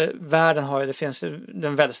ultravärlden det finns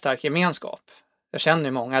en väldigt stark gemenskap. Jag känner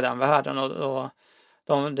ju många i den världen och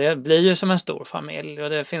det blir ju som en stor familj och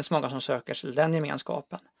det finns många som söker till den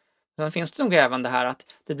gemenskapen. Sen finns det nog även det här att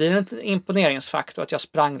det blir en imponeringsfaktor att jag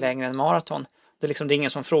sprang längre än maraton. Det är ingen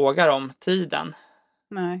som frågar om tiden.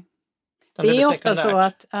 Nej. Det är ofta så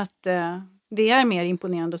att det är mer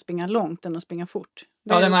imponerande att springa långt än att springa fort.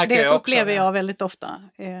 Det märker jag också. Det upplever jag väldigt ofta.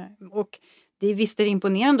 Och visst är det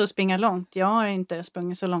imponerande att springa långt. Jag har inte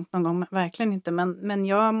sprungit så långt någon gång, verkligen inte. Men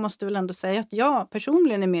jag måste väl ändå säga att jag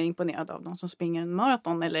personligen är mer imponerad av de som springer en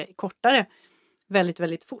maraton eller kortare väldigt,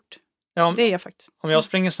 väldigt fort. Ja, det är jag faktiskt. Om jag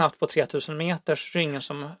springer snabbt på 3000 meter så är det ingen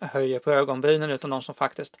som höjer på ögonbrynen utan de som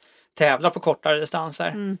faktiskt tävlar på kortare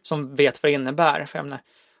distanser som vet vad det innebär. För jag menar,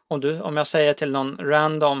 om jag säger till någon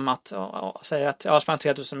random att jag sprang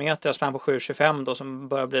 3000 meter, jag sprang på 7.25 då som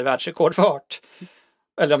börjar bli världsrekordfart.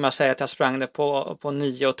 Eller om jag säger att jag sprang det på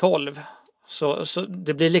 9.12 så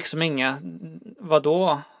det blir liksom inga,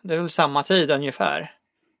 vadå? Det är väl samma tid ungefär.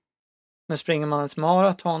 Men springer man ett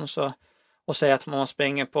maraton och säger att man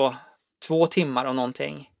springer på 2 timmar och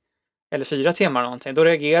någonting eller 4 timmar och någonting, då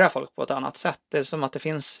reagerar folk på ett annat sätt. Det är som att det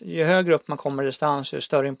finns, ju högre upp man kommer i distans, ju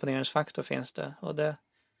större imponeringsfaktor finns det. Och det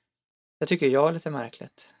tycker jag är lite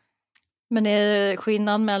märkligt. Men är det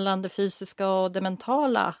skillnad mellan det fysiska och det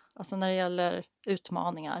mentala, alltså när det gäller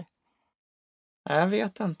utmaningar? Jag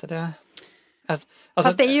vet inte det.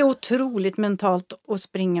 Fast det är ju otroligt mentalt att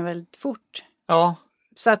springa väldigt fort. Ja.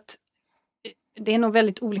 Så att det är nog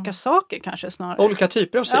väldigt olika saker kanske snarare. Olika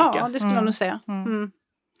typer av psyke. Ja, det skulle jag nog säga.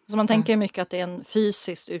 Så man tänker ju mycket att det är en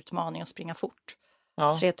fysisk utmaning att springa fort.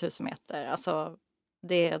 3000 meter, alltså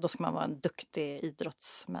då ska man vara en duktig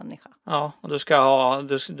idrottsmänniska. Ja, och du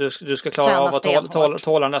ska klara av att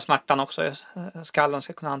tåla den där smärtan också. Skallen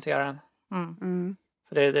ska kunna hantera den.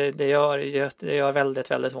 För det gör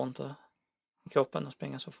väldigt, väldigt ont i kroppen att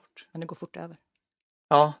springa så fort. Men det går fort över.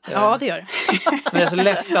 Ja, det gör det. Men det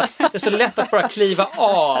är så lätt att bara kliva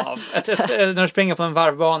av. När du springer på en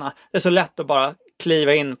varvbana, det är så lätt att bara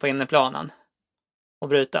kliva in på inneplanen och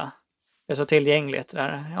bryta. Det är så tillgängligt, det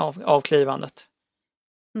här avklivandet.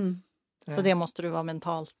 Så det måste du vara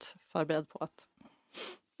mentalt förberedd på att...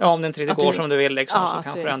 Ja, om det inte riktigt går som du vill liksom, så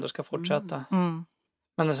kanske du ändå ska fortsätta.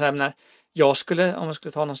 Men det är så här, om jag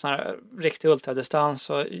skulle ta någon sån här riktig ultradistans,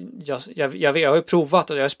 så jag har ju provat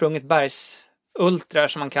och jag har sprungit bergsultra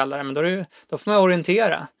som man kallar det, men då får man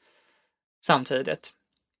orientera samtidigt.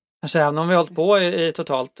 Så även om vi har hållit på i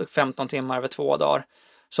totalt 15 timmar över 2 dagar,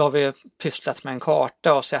 så har vi pysslat med en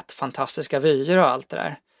karta och sett fantastiska vyer och allt det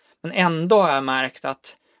där. Men ändå har jag märkt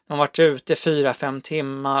att man varit ute 4-5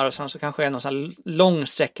 timmar och sen så kanske det är någon sån här lång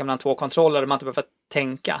sträcka mellan 2 kontroller där man inte behöver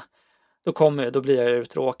tänka. då blir jag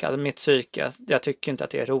uttråkad. Mitt psyke, jag tycker inte att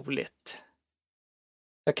det är roligt.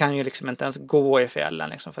 Jag kan ju liksom inte ens gå i fjällen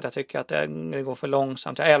liksom, för att jag tycker att det går för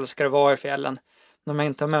långsamt. Jag älskar att vara i fjällen. När man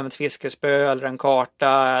inte har med ett fiskespö eller en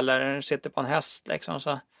karta eller sitter på en häst liksom,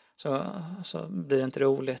 så blir det inte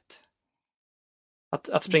roligt.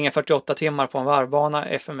 Att springa 48 timmar på en varvbana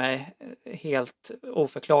är för mig helt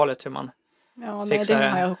oförklarligt hur man fixar det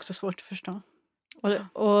har jag också svårt att förstå.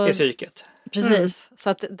 Och i psyket. Precis, så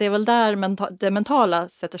att det är väl där det mentala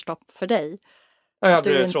sätter stopp för dig. Ja, jag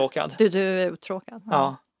blir uttråkad. Du är uttråkad.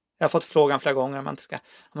 Ja. Jag har fått frågan flera gånger om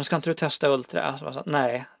man ska inte du testa ultra? Så,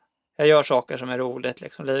 nej, jag gör saker som är roligt.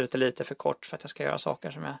 Liksom. Livet är lite för kort för att jag ska göra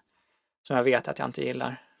saker som jag vet att jag inte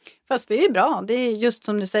gillar. Fast det är bra. Det är just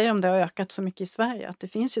som du säger, om det har ökat så mycket i Sverige. Att det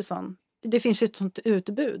finns ju ett sånt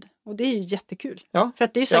utbud. Och det är ju jättekul. Ja. För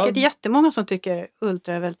att det är ju säkert jättemånga som tycker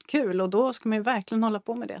ultra är väldigt kul. Och då ska man ju verkligen hålla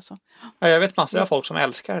på med det. Så. Ja, jag vet massor av folk som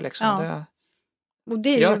älskar det. Liksom. Ja. Och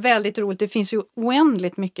det är ju väldigt roligt. Det finns ju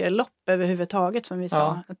oändligt mycket lopp överhuvudtaget som vi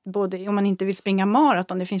sa. Att både, om man inte vill springa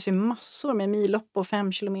maraton, det finns ju massor med millopp och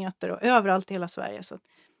 5 kilometer och överallt i hela Sverige. Så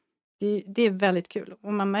det är väldigt kul.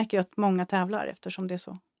 Och man märker ju att många tävlar eftersom det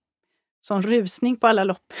är sån rusning på alla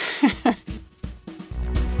lopp.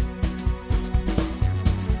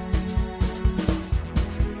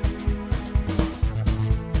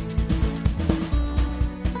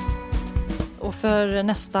 Och för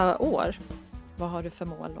nästa år, vad har du för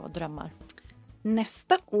mål och drömmar?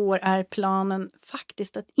 Nästa år är planen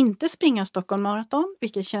faktiskt att inte springa Stockholm Marathon,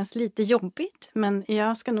 vilket känns lite jobbigt, men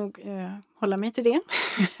jag ska nog hålla mig till det.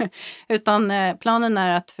 Utan planen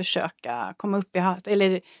är att försöka komma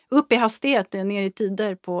upp i hastighet, ner i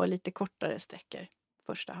tider på lite kortare sträckor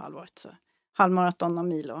första halvåret. Så halvmaraton och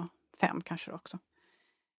mil och 5 kanske också.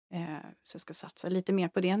 Så jag ska satsa lite mer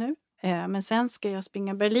på det nu. Men sen ska jag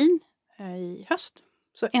springa Berlin i höst.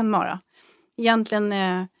 Så en mara. Egentligen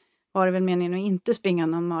var det väl meningen att inte springa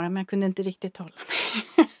någon mara, men jag kunde inte riktigt hålla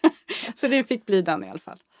mig. Så det fick bli den i alla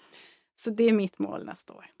fall. Så det är mitt mål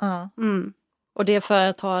nästa år. Mm. Och det är för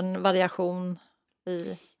att ha en variation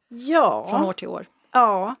från år till år?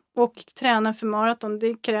 Ja, och träna för maraton,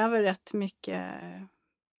 det kräver rätt mycket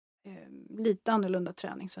lite annorlunda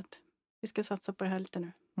träning. Så att vi ska satsa på det här lite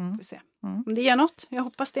nu. Får vi se. Om det ger något, jag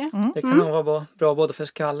hoppas det. Det kan nog vara bra både för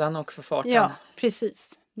skallen och för farten. Ja,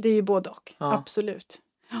 precis. Det är ju både och, absolut.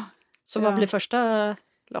 Så vad blir första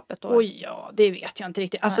loppet då? Det vet jag inte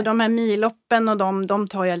riktigt. Alltså de här milloppen och de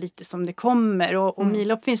tar jag lite som det kommer. Och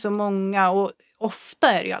millopp finns så många och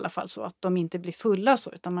ofta är det i alla fall så att de inte blir fulla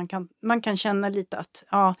så. Utan man kan känna lite att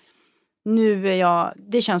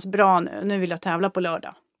det känns bra nu vill jag tävla på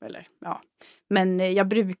lördag. Eller, men jag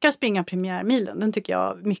brukar springa premiärmilen, den tycker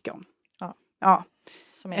jag mycket om. Ja.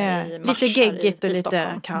 Som är i lite geggigt och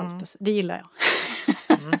lite kallt. Det gillar jag.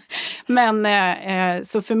 Men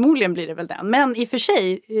så förmodligen blir det väl den. Men i och för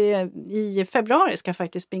sig i februari ska jag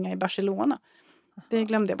faktiskt springa i Barcelona. Det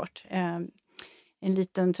glömde jag bort. En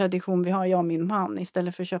liten tradition vi har, jag och min man.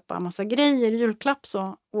 Istället för att köpa en massa grejer i julklapp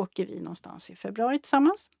så åker vi någonstans i februari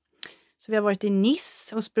tillsammans. Så vi har varit i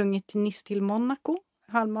Nice och sprungit till Nice till Monaco.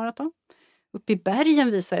 Halvmaraton. Uppe i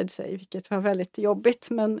bergen visade det sig, vilket var väldigt jobbigt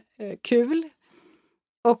men kul.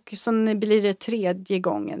 Och sen blir det 3:e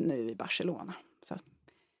gången nu i Barcelona. Så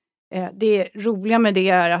det roliga med det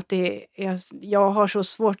är att jag har så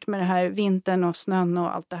svårt med det här vintern och snön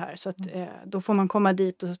och allt det här. Så att, då får man komma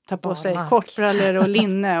dit och ta på sig kortbrallor och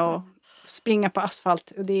linne och springa på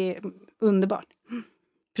asfalt. Och det är underbart.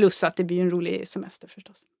 Plus att det blir en rolig semester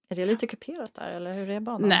förstås. Är det lite kuperat där eller hur är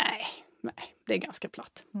banan? Nej, det är ganska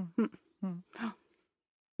platt.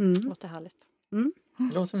 Låter härligt.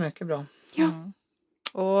 Det låter mycket bra. Ja.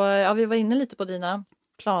 Och vi var inne lite på dina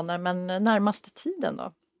planer, men närmaste tiden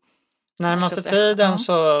då? Närmaste tiden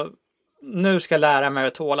så nu ska jag lära mig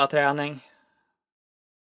att tåla träning.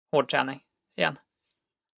 Hård träning igen.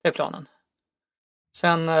 Det är planen.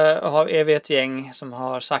 Sen är vi ett gäng som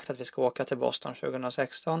har sagt att vi ska åka till Boston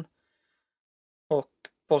 2016. Och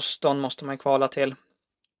Boston måste man kvala till.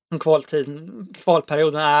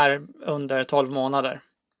 Kvalperioden är under 12 månader.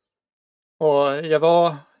 Och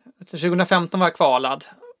 2015 var jag kvalad.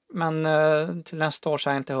 Men till nästa år så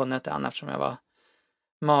har jag inte hunnit än eftersom jag var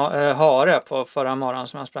hare på förra morgonen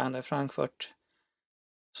som jag sprang i Frankfurt.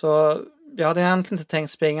 Så jag hade egentligen inte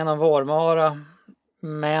tänkt springa någon vårmara.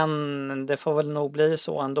 Men det får väl nog bli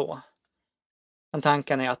så ändå. Men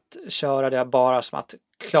tanken är att köra det bara som att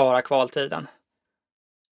klara kvaltiden.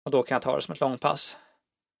 Och då kan jag ta det som ett långpass.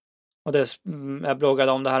 Och jag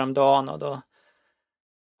bloggade om det här om dagen och då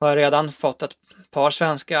har jag redan fått ett par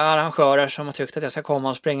svenska arrangörer som har tyckt att jag ska komma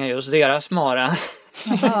och springa just deras mara.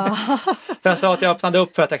 Jag sa att jag öppnade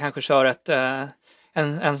upp för att jag kanske kör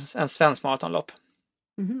en svensk maratonlopp.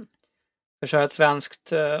 Jag kör ett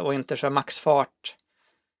svenskt och inte kör maxfart.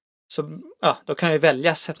 Så då kan jag ju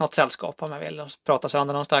välja något sällskap om jag vill och prata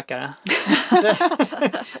sönder någon stackare.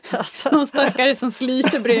 Någon stackare som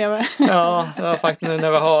sliter bredvid. Ja, det var faktiskt nu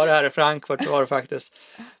när vi har det här i Frankfurt var det faktiskt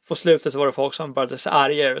på slutet så var det folk som började se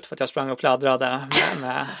arga ut för att jag sprang och pladdrade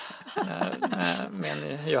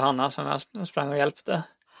med Johanna som jag sprang och hjälpte.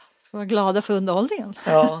 Ska vara glada för underhållningen.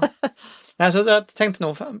 Ja. Nej, så jag tänkte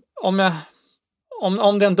nog om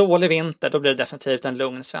det är en dålig vinter då blir det definitivt en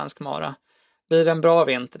lugn svensk mara. Blir det en bra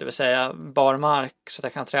vinter, det vill säga barmark så att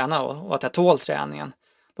jag kan träna och att jag tål träningen,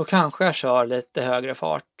 då kanske jag kör lite högre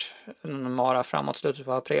fart en mara framåt slutet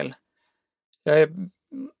på april. Jag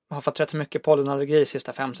har fått rätt mycket pollenallergi de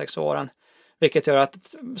sista 5-6 åren, vilket gör att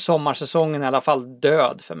sommarsäsongen är i alla fall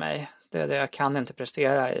död för mig. Det är det jag kan inte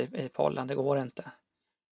prestera i pollen, det går inte.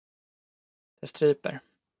 Det stryper.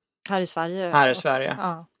 Här i Sverige? Här i Sverige.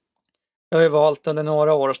 Ja. Jag har ju valt under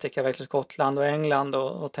några år att sticka iväg till Skottland och England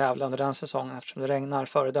och tävla under den säsongen eftersom det regnar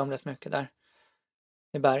föredömligt mycket där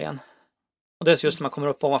i bergen. Och det är just när man kommer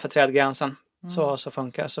upp ovanför trädgränsen så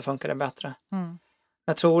funkar det bättre.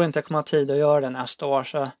 Jag tror inte jag kommer ha tid att göra det nästa år,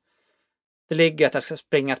 så det ligger att jag ska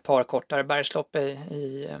springa ett par kortare bergslopp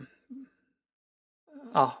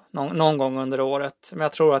någon gång under året. Men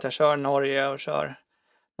jag tror att jag kör Norge och kör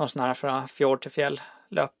någon sån här från fjord till fjäll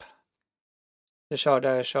löp. Det har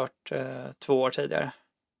jag kört 2 år tidigare.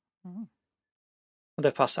 Och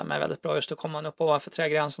det passar mig väldigt bra just att komma upp ovanför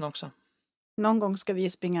trädgränsen också. Någon gång ska vi ju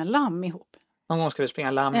springa lamm ihop. Någon gång ska vi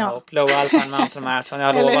springa lamm ihop. Low Alpine Mountain Marathon.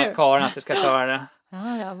 Jag har lovat Karin att vi ska köra det.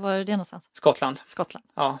 Ja, var är det någonstans? Skottland.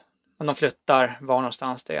 Ja. Men de flyttar var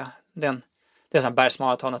någonstans det är. Det är en sån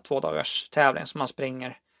bergsmaraton, 2 dagars tävling som man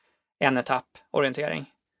springer en etapp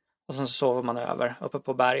orientering. Och sen så sover man över uppe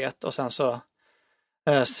på berget och sen så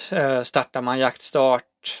startar man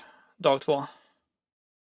jaktstart dag 2.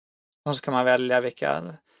 Och så kan man välja vilka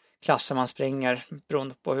klasser man springer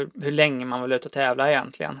beroende på hur länge man vill ut och tävla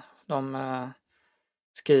egentligen. De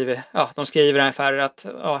skriver ungefär att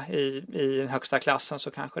i den högsta klassen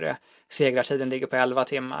så kanske segrartiden ligger på 11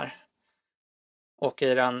 timmar. Och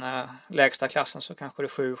i den lägsta klassen så kanske det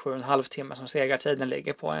är 7-7,5 timmar som segrartiden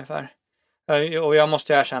ligger på ungefär. Och jag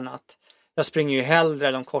måste erkänna att jag springer ju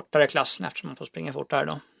hellre de kortare klasserna eftersom man får springa fortare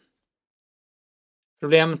då.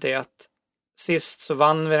 Problemet är att sist så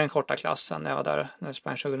vann vi den korta klassen när jag var där när jag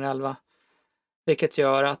sprang 2011. Vilket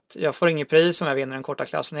gör att jag får inget pris om jag vinner den korta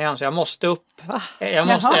klassen igen. Så jag måste upp.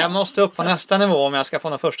 Jag måste upp på nästa nivå om jag ska få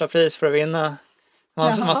något första pris för att vinna.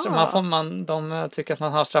 De tycker att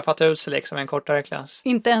man har straffat ut sig liksom i en kortare klass.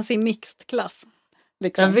 Inte ens i mixed klass.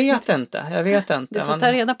 Liksom. Jag vet inte. Du får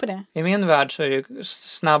ta reda på det. I min värld så är det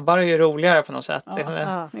snabbare och roligare på något sätt.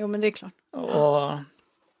 Jo, men det är klart.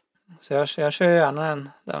 Så jag kör gärna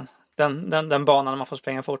den banan man får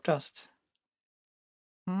springa fortast.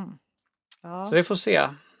 Ja. Så vi får se.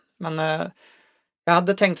 Men jag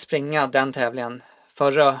hade tänkt springa den tävlingen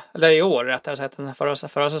i år rättare sagt den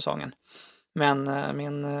förra säsongen. Men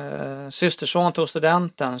min systerson tog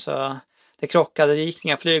studenten så det krockade, det gick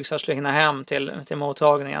inga flyg så jag skulle hinna hem till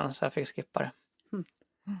mottagningen så jag fick skippa det.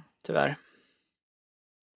 Tyvärr.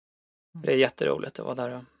 Det är jätteroligt att vara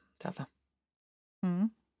där och tävla.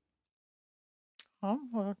 Ja,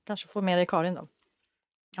 och kanske få med dig Karin då.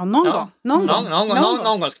 Ja, någon gång.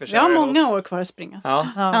 Någon gång ska vi köra. Vi har många år kvar att springa.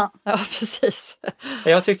 Ja, precis.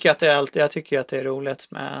 Jag tycker att det är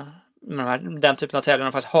roligt med den typen av tävlingar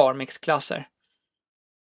man faktiskt har mixklasser.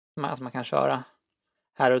 Att man kan köra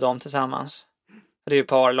här och dem tillsammans. Det är ju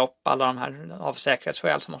parlopp, alla de här av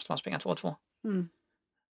säkerhetsskäl så måste man springa 2-2.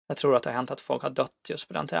 Jag tror att det har hänt att folk har dött just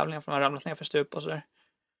på den tävlingen för de har ramlat ner för stup och sådär.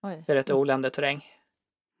 Det är rätt oländig terräng.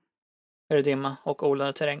 Är det dimma och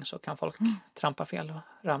oländig terräng så kan folk trampa fel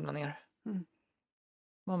och ramla ner.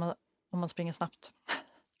 Om man springer snabbt.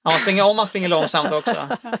 Om man springer långsamt också.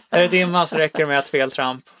 Är det dimma så räcker det med ett fel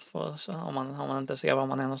tramp. Om man inte ser var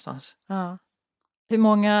man är någonstans. Ja. Hur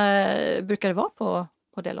många brukar det vara på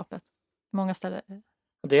det loppet? Hur många ställen?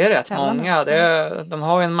 Det är rätt många. De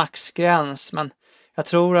har ju en maxgräns men jag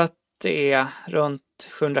tror att det är runt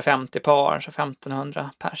 750 par, så 1500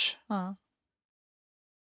 pers. Ja.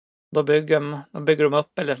 Då bygger de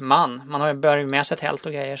upp, eller man har ju börjat med sig tält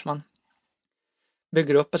och grejer så man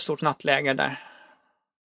bygger upp ett stort nattläger där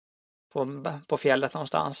på fjället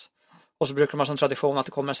någonstans. Och så brukar de ha som tradition att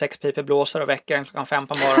det kommer 6 pipeblåsare och väcker en 5:00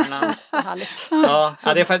 på morgonen. Härligt. Ja,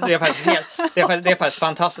 det är faktiskt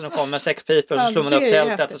fantastiskt att komma med 6 piper och så slår man upp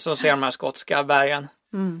tältet och så ser man de här skotska bergen.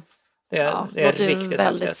 Det är riktigt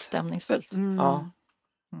väldigt häftigt. stämningsfullt. Ja.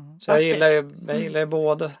 Så jag gillar ju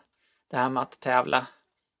både det här med att tävla,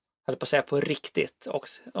 höll på att säga, på riktigt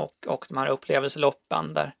och de här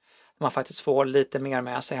upplevelseloppen där man faktiskt får lite mer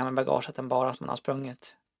med sig hem i bagaget än bara att man har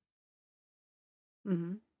sprungit.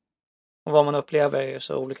 Och vad man upplever är ju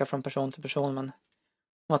så olika från person till person, men om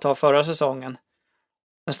man tar förra säsongen,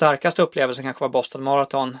 den starkaste upplevelsen kanske var Boston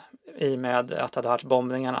Marathon, i med att det hade varit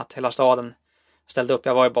bombningarna, att hela staden ställde upp.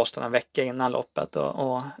 Jag var i Boston en vecka innan loppet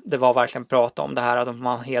och det var verkligen prat om det här, att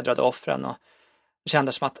man hedrade offren, och det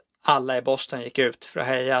kändes som att alla i Boston gick ut för att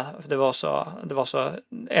heja. Det var så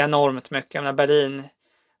enormt mycket. Jag menar, Berlin,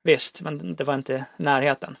 visst, men det var inte i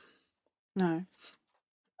närheten. Nej.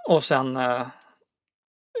 Och sen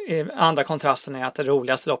andra kontrasten är att det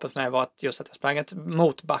roligaste loppet med mig var att jag sprang ett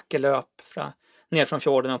motbackelöp ner från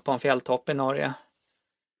fjorden upp på en fjälltopp i Norge.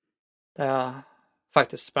 Där jag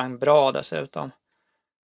faktiskt sprang bra dessutom.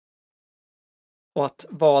 Och att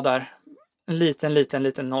vara där, en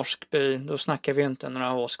liten norsk by, då snackar vi inte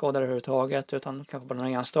några åskådare överhuvudtaget, utan kanske bara några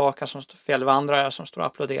enstaka fjällvandrare som står och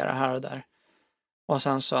applåderar här och där. Och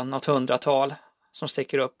sen så något 100-tal som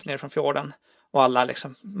sticker upp ner från fjorden, och alla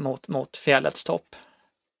liksom mot fjällets topp.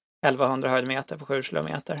 1100 höjdmeter på 7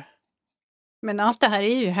 kilometer. Men allt det här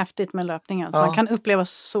är ju häftigt med löpning. Att man kan uppleva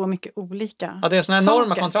så mycket olika. Ja, det är såna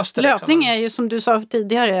enorma kontraster. Löpning är ju, som du sa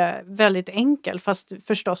tidigare, väldigt enkel, fast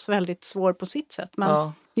förstås väldigt svår på sitt sätt.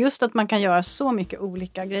 Men just att man kan göra så mycket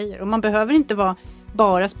olika grejer. Och man behöver inte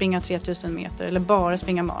bara springa 3000 meter eller bara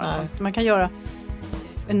springa maraton. Man kan göra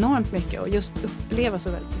enormt mycket och just uppleva så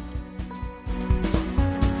väldigt mycket.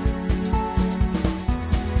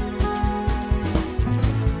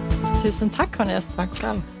 Tusen tack hörni. Tack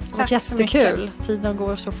själv. Det var Tack så jättekul. mycket. Tiden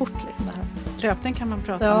går så fort liksom det här. Löpning kan man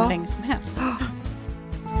prata om hur länge som helst.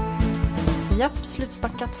 Japp,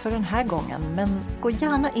 slutsnackat för den här gången. Men gå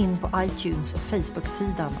gärna in på iTunes och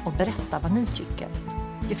Facebook-sidan och berätta vad ni tycker.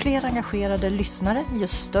 Ju fler engagerade lyssnare, ju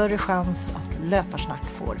större chans att Löparsnack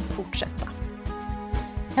får fortsätta.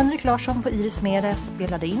 Henrik Larsson på Iris Mere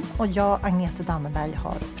spelade in och jag, Agnete Danneberg,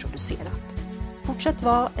 har producerat. Fortsätt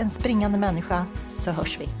vara en springande människa, så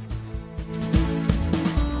hörs vi.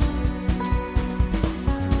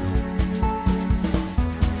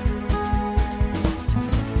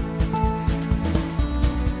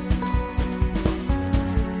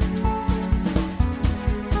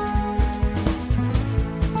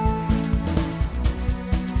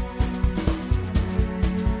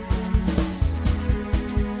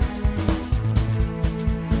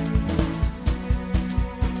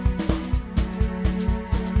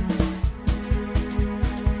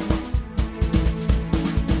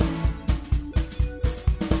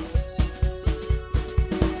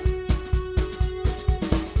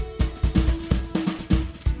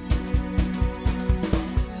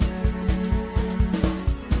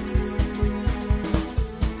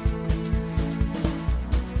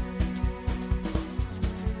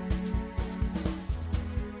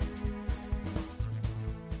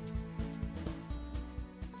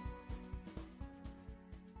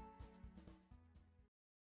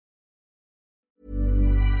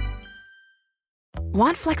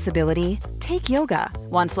 Want flexibility? Take yoga.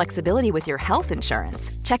 Want flexibility with your health insurance?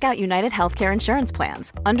 Check out United Healthcare Insurance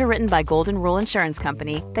Plans. Underwritten by Golden Rule Insurance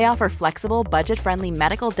Company, they offer flexible, budget-friendly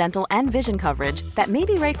medical, dental, and vision coverage that may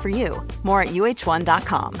be right for you. More at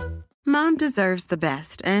uh1.com. Mom deserves the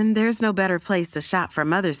best, and there's no better place to shop for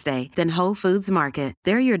Mother's Day than Whole Foods Market.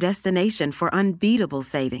 They're your destination for unbeatable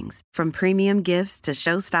savings, from premium gifts to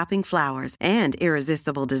show-stopping flowers and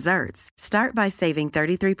irresistible desserts. Start by saving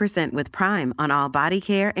 33% with Prime on all body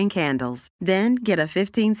care and candles. Then get a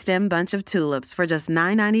 15-stem bunch of tulips for just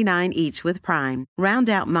 $9.99 each with Prime. Round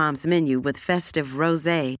out Mom's menu with festive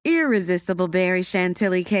rosé, irresistible berry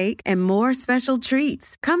chantilly cake, and more special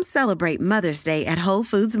treats. Come celebrate Mother's Day at Whole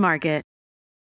Foods Market.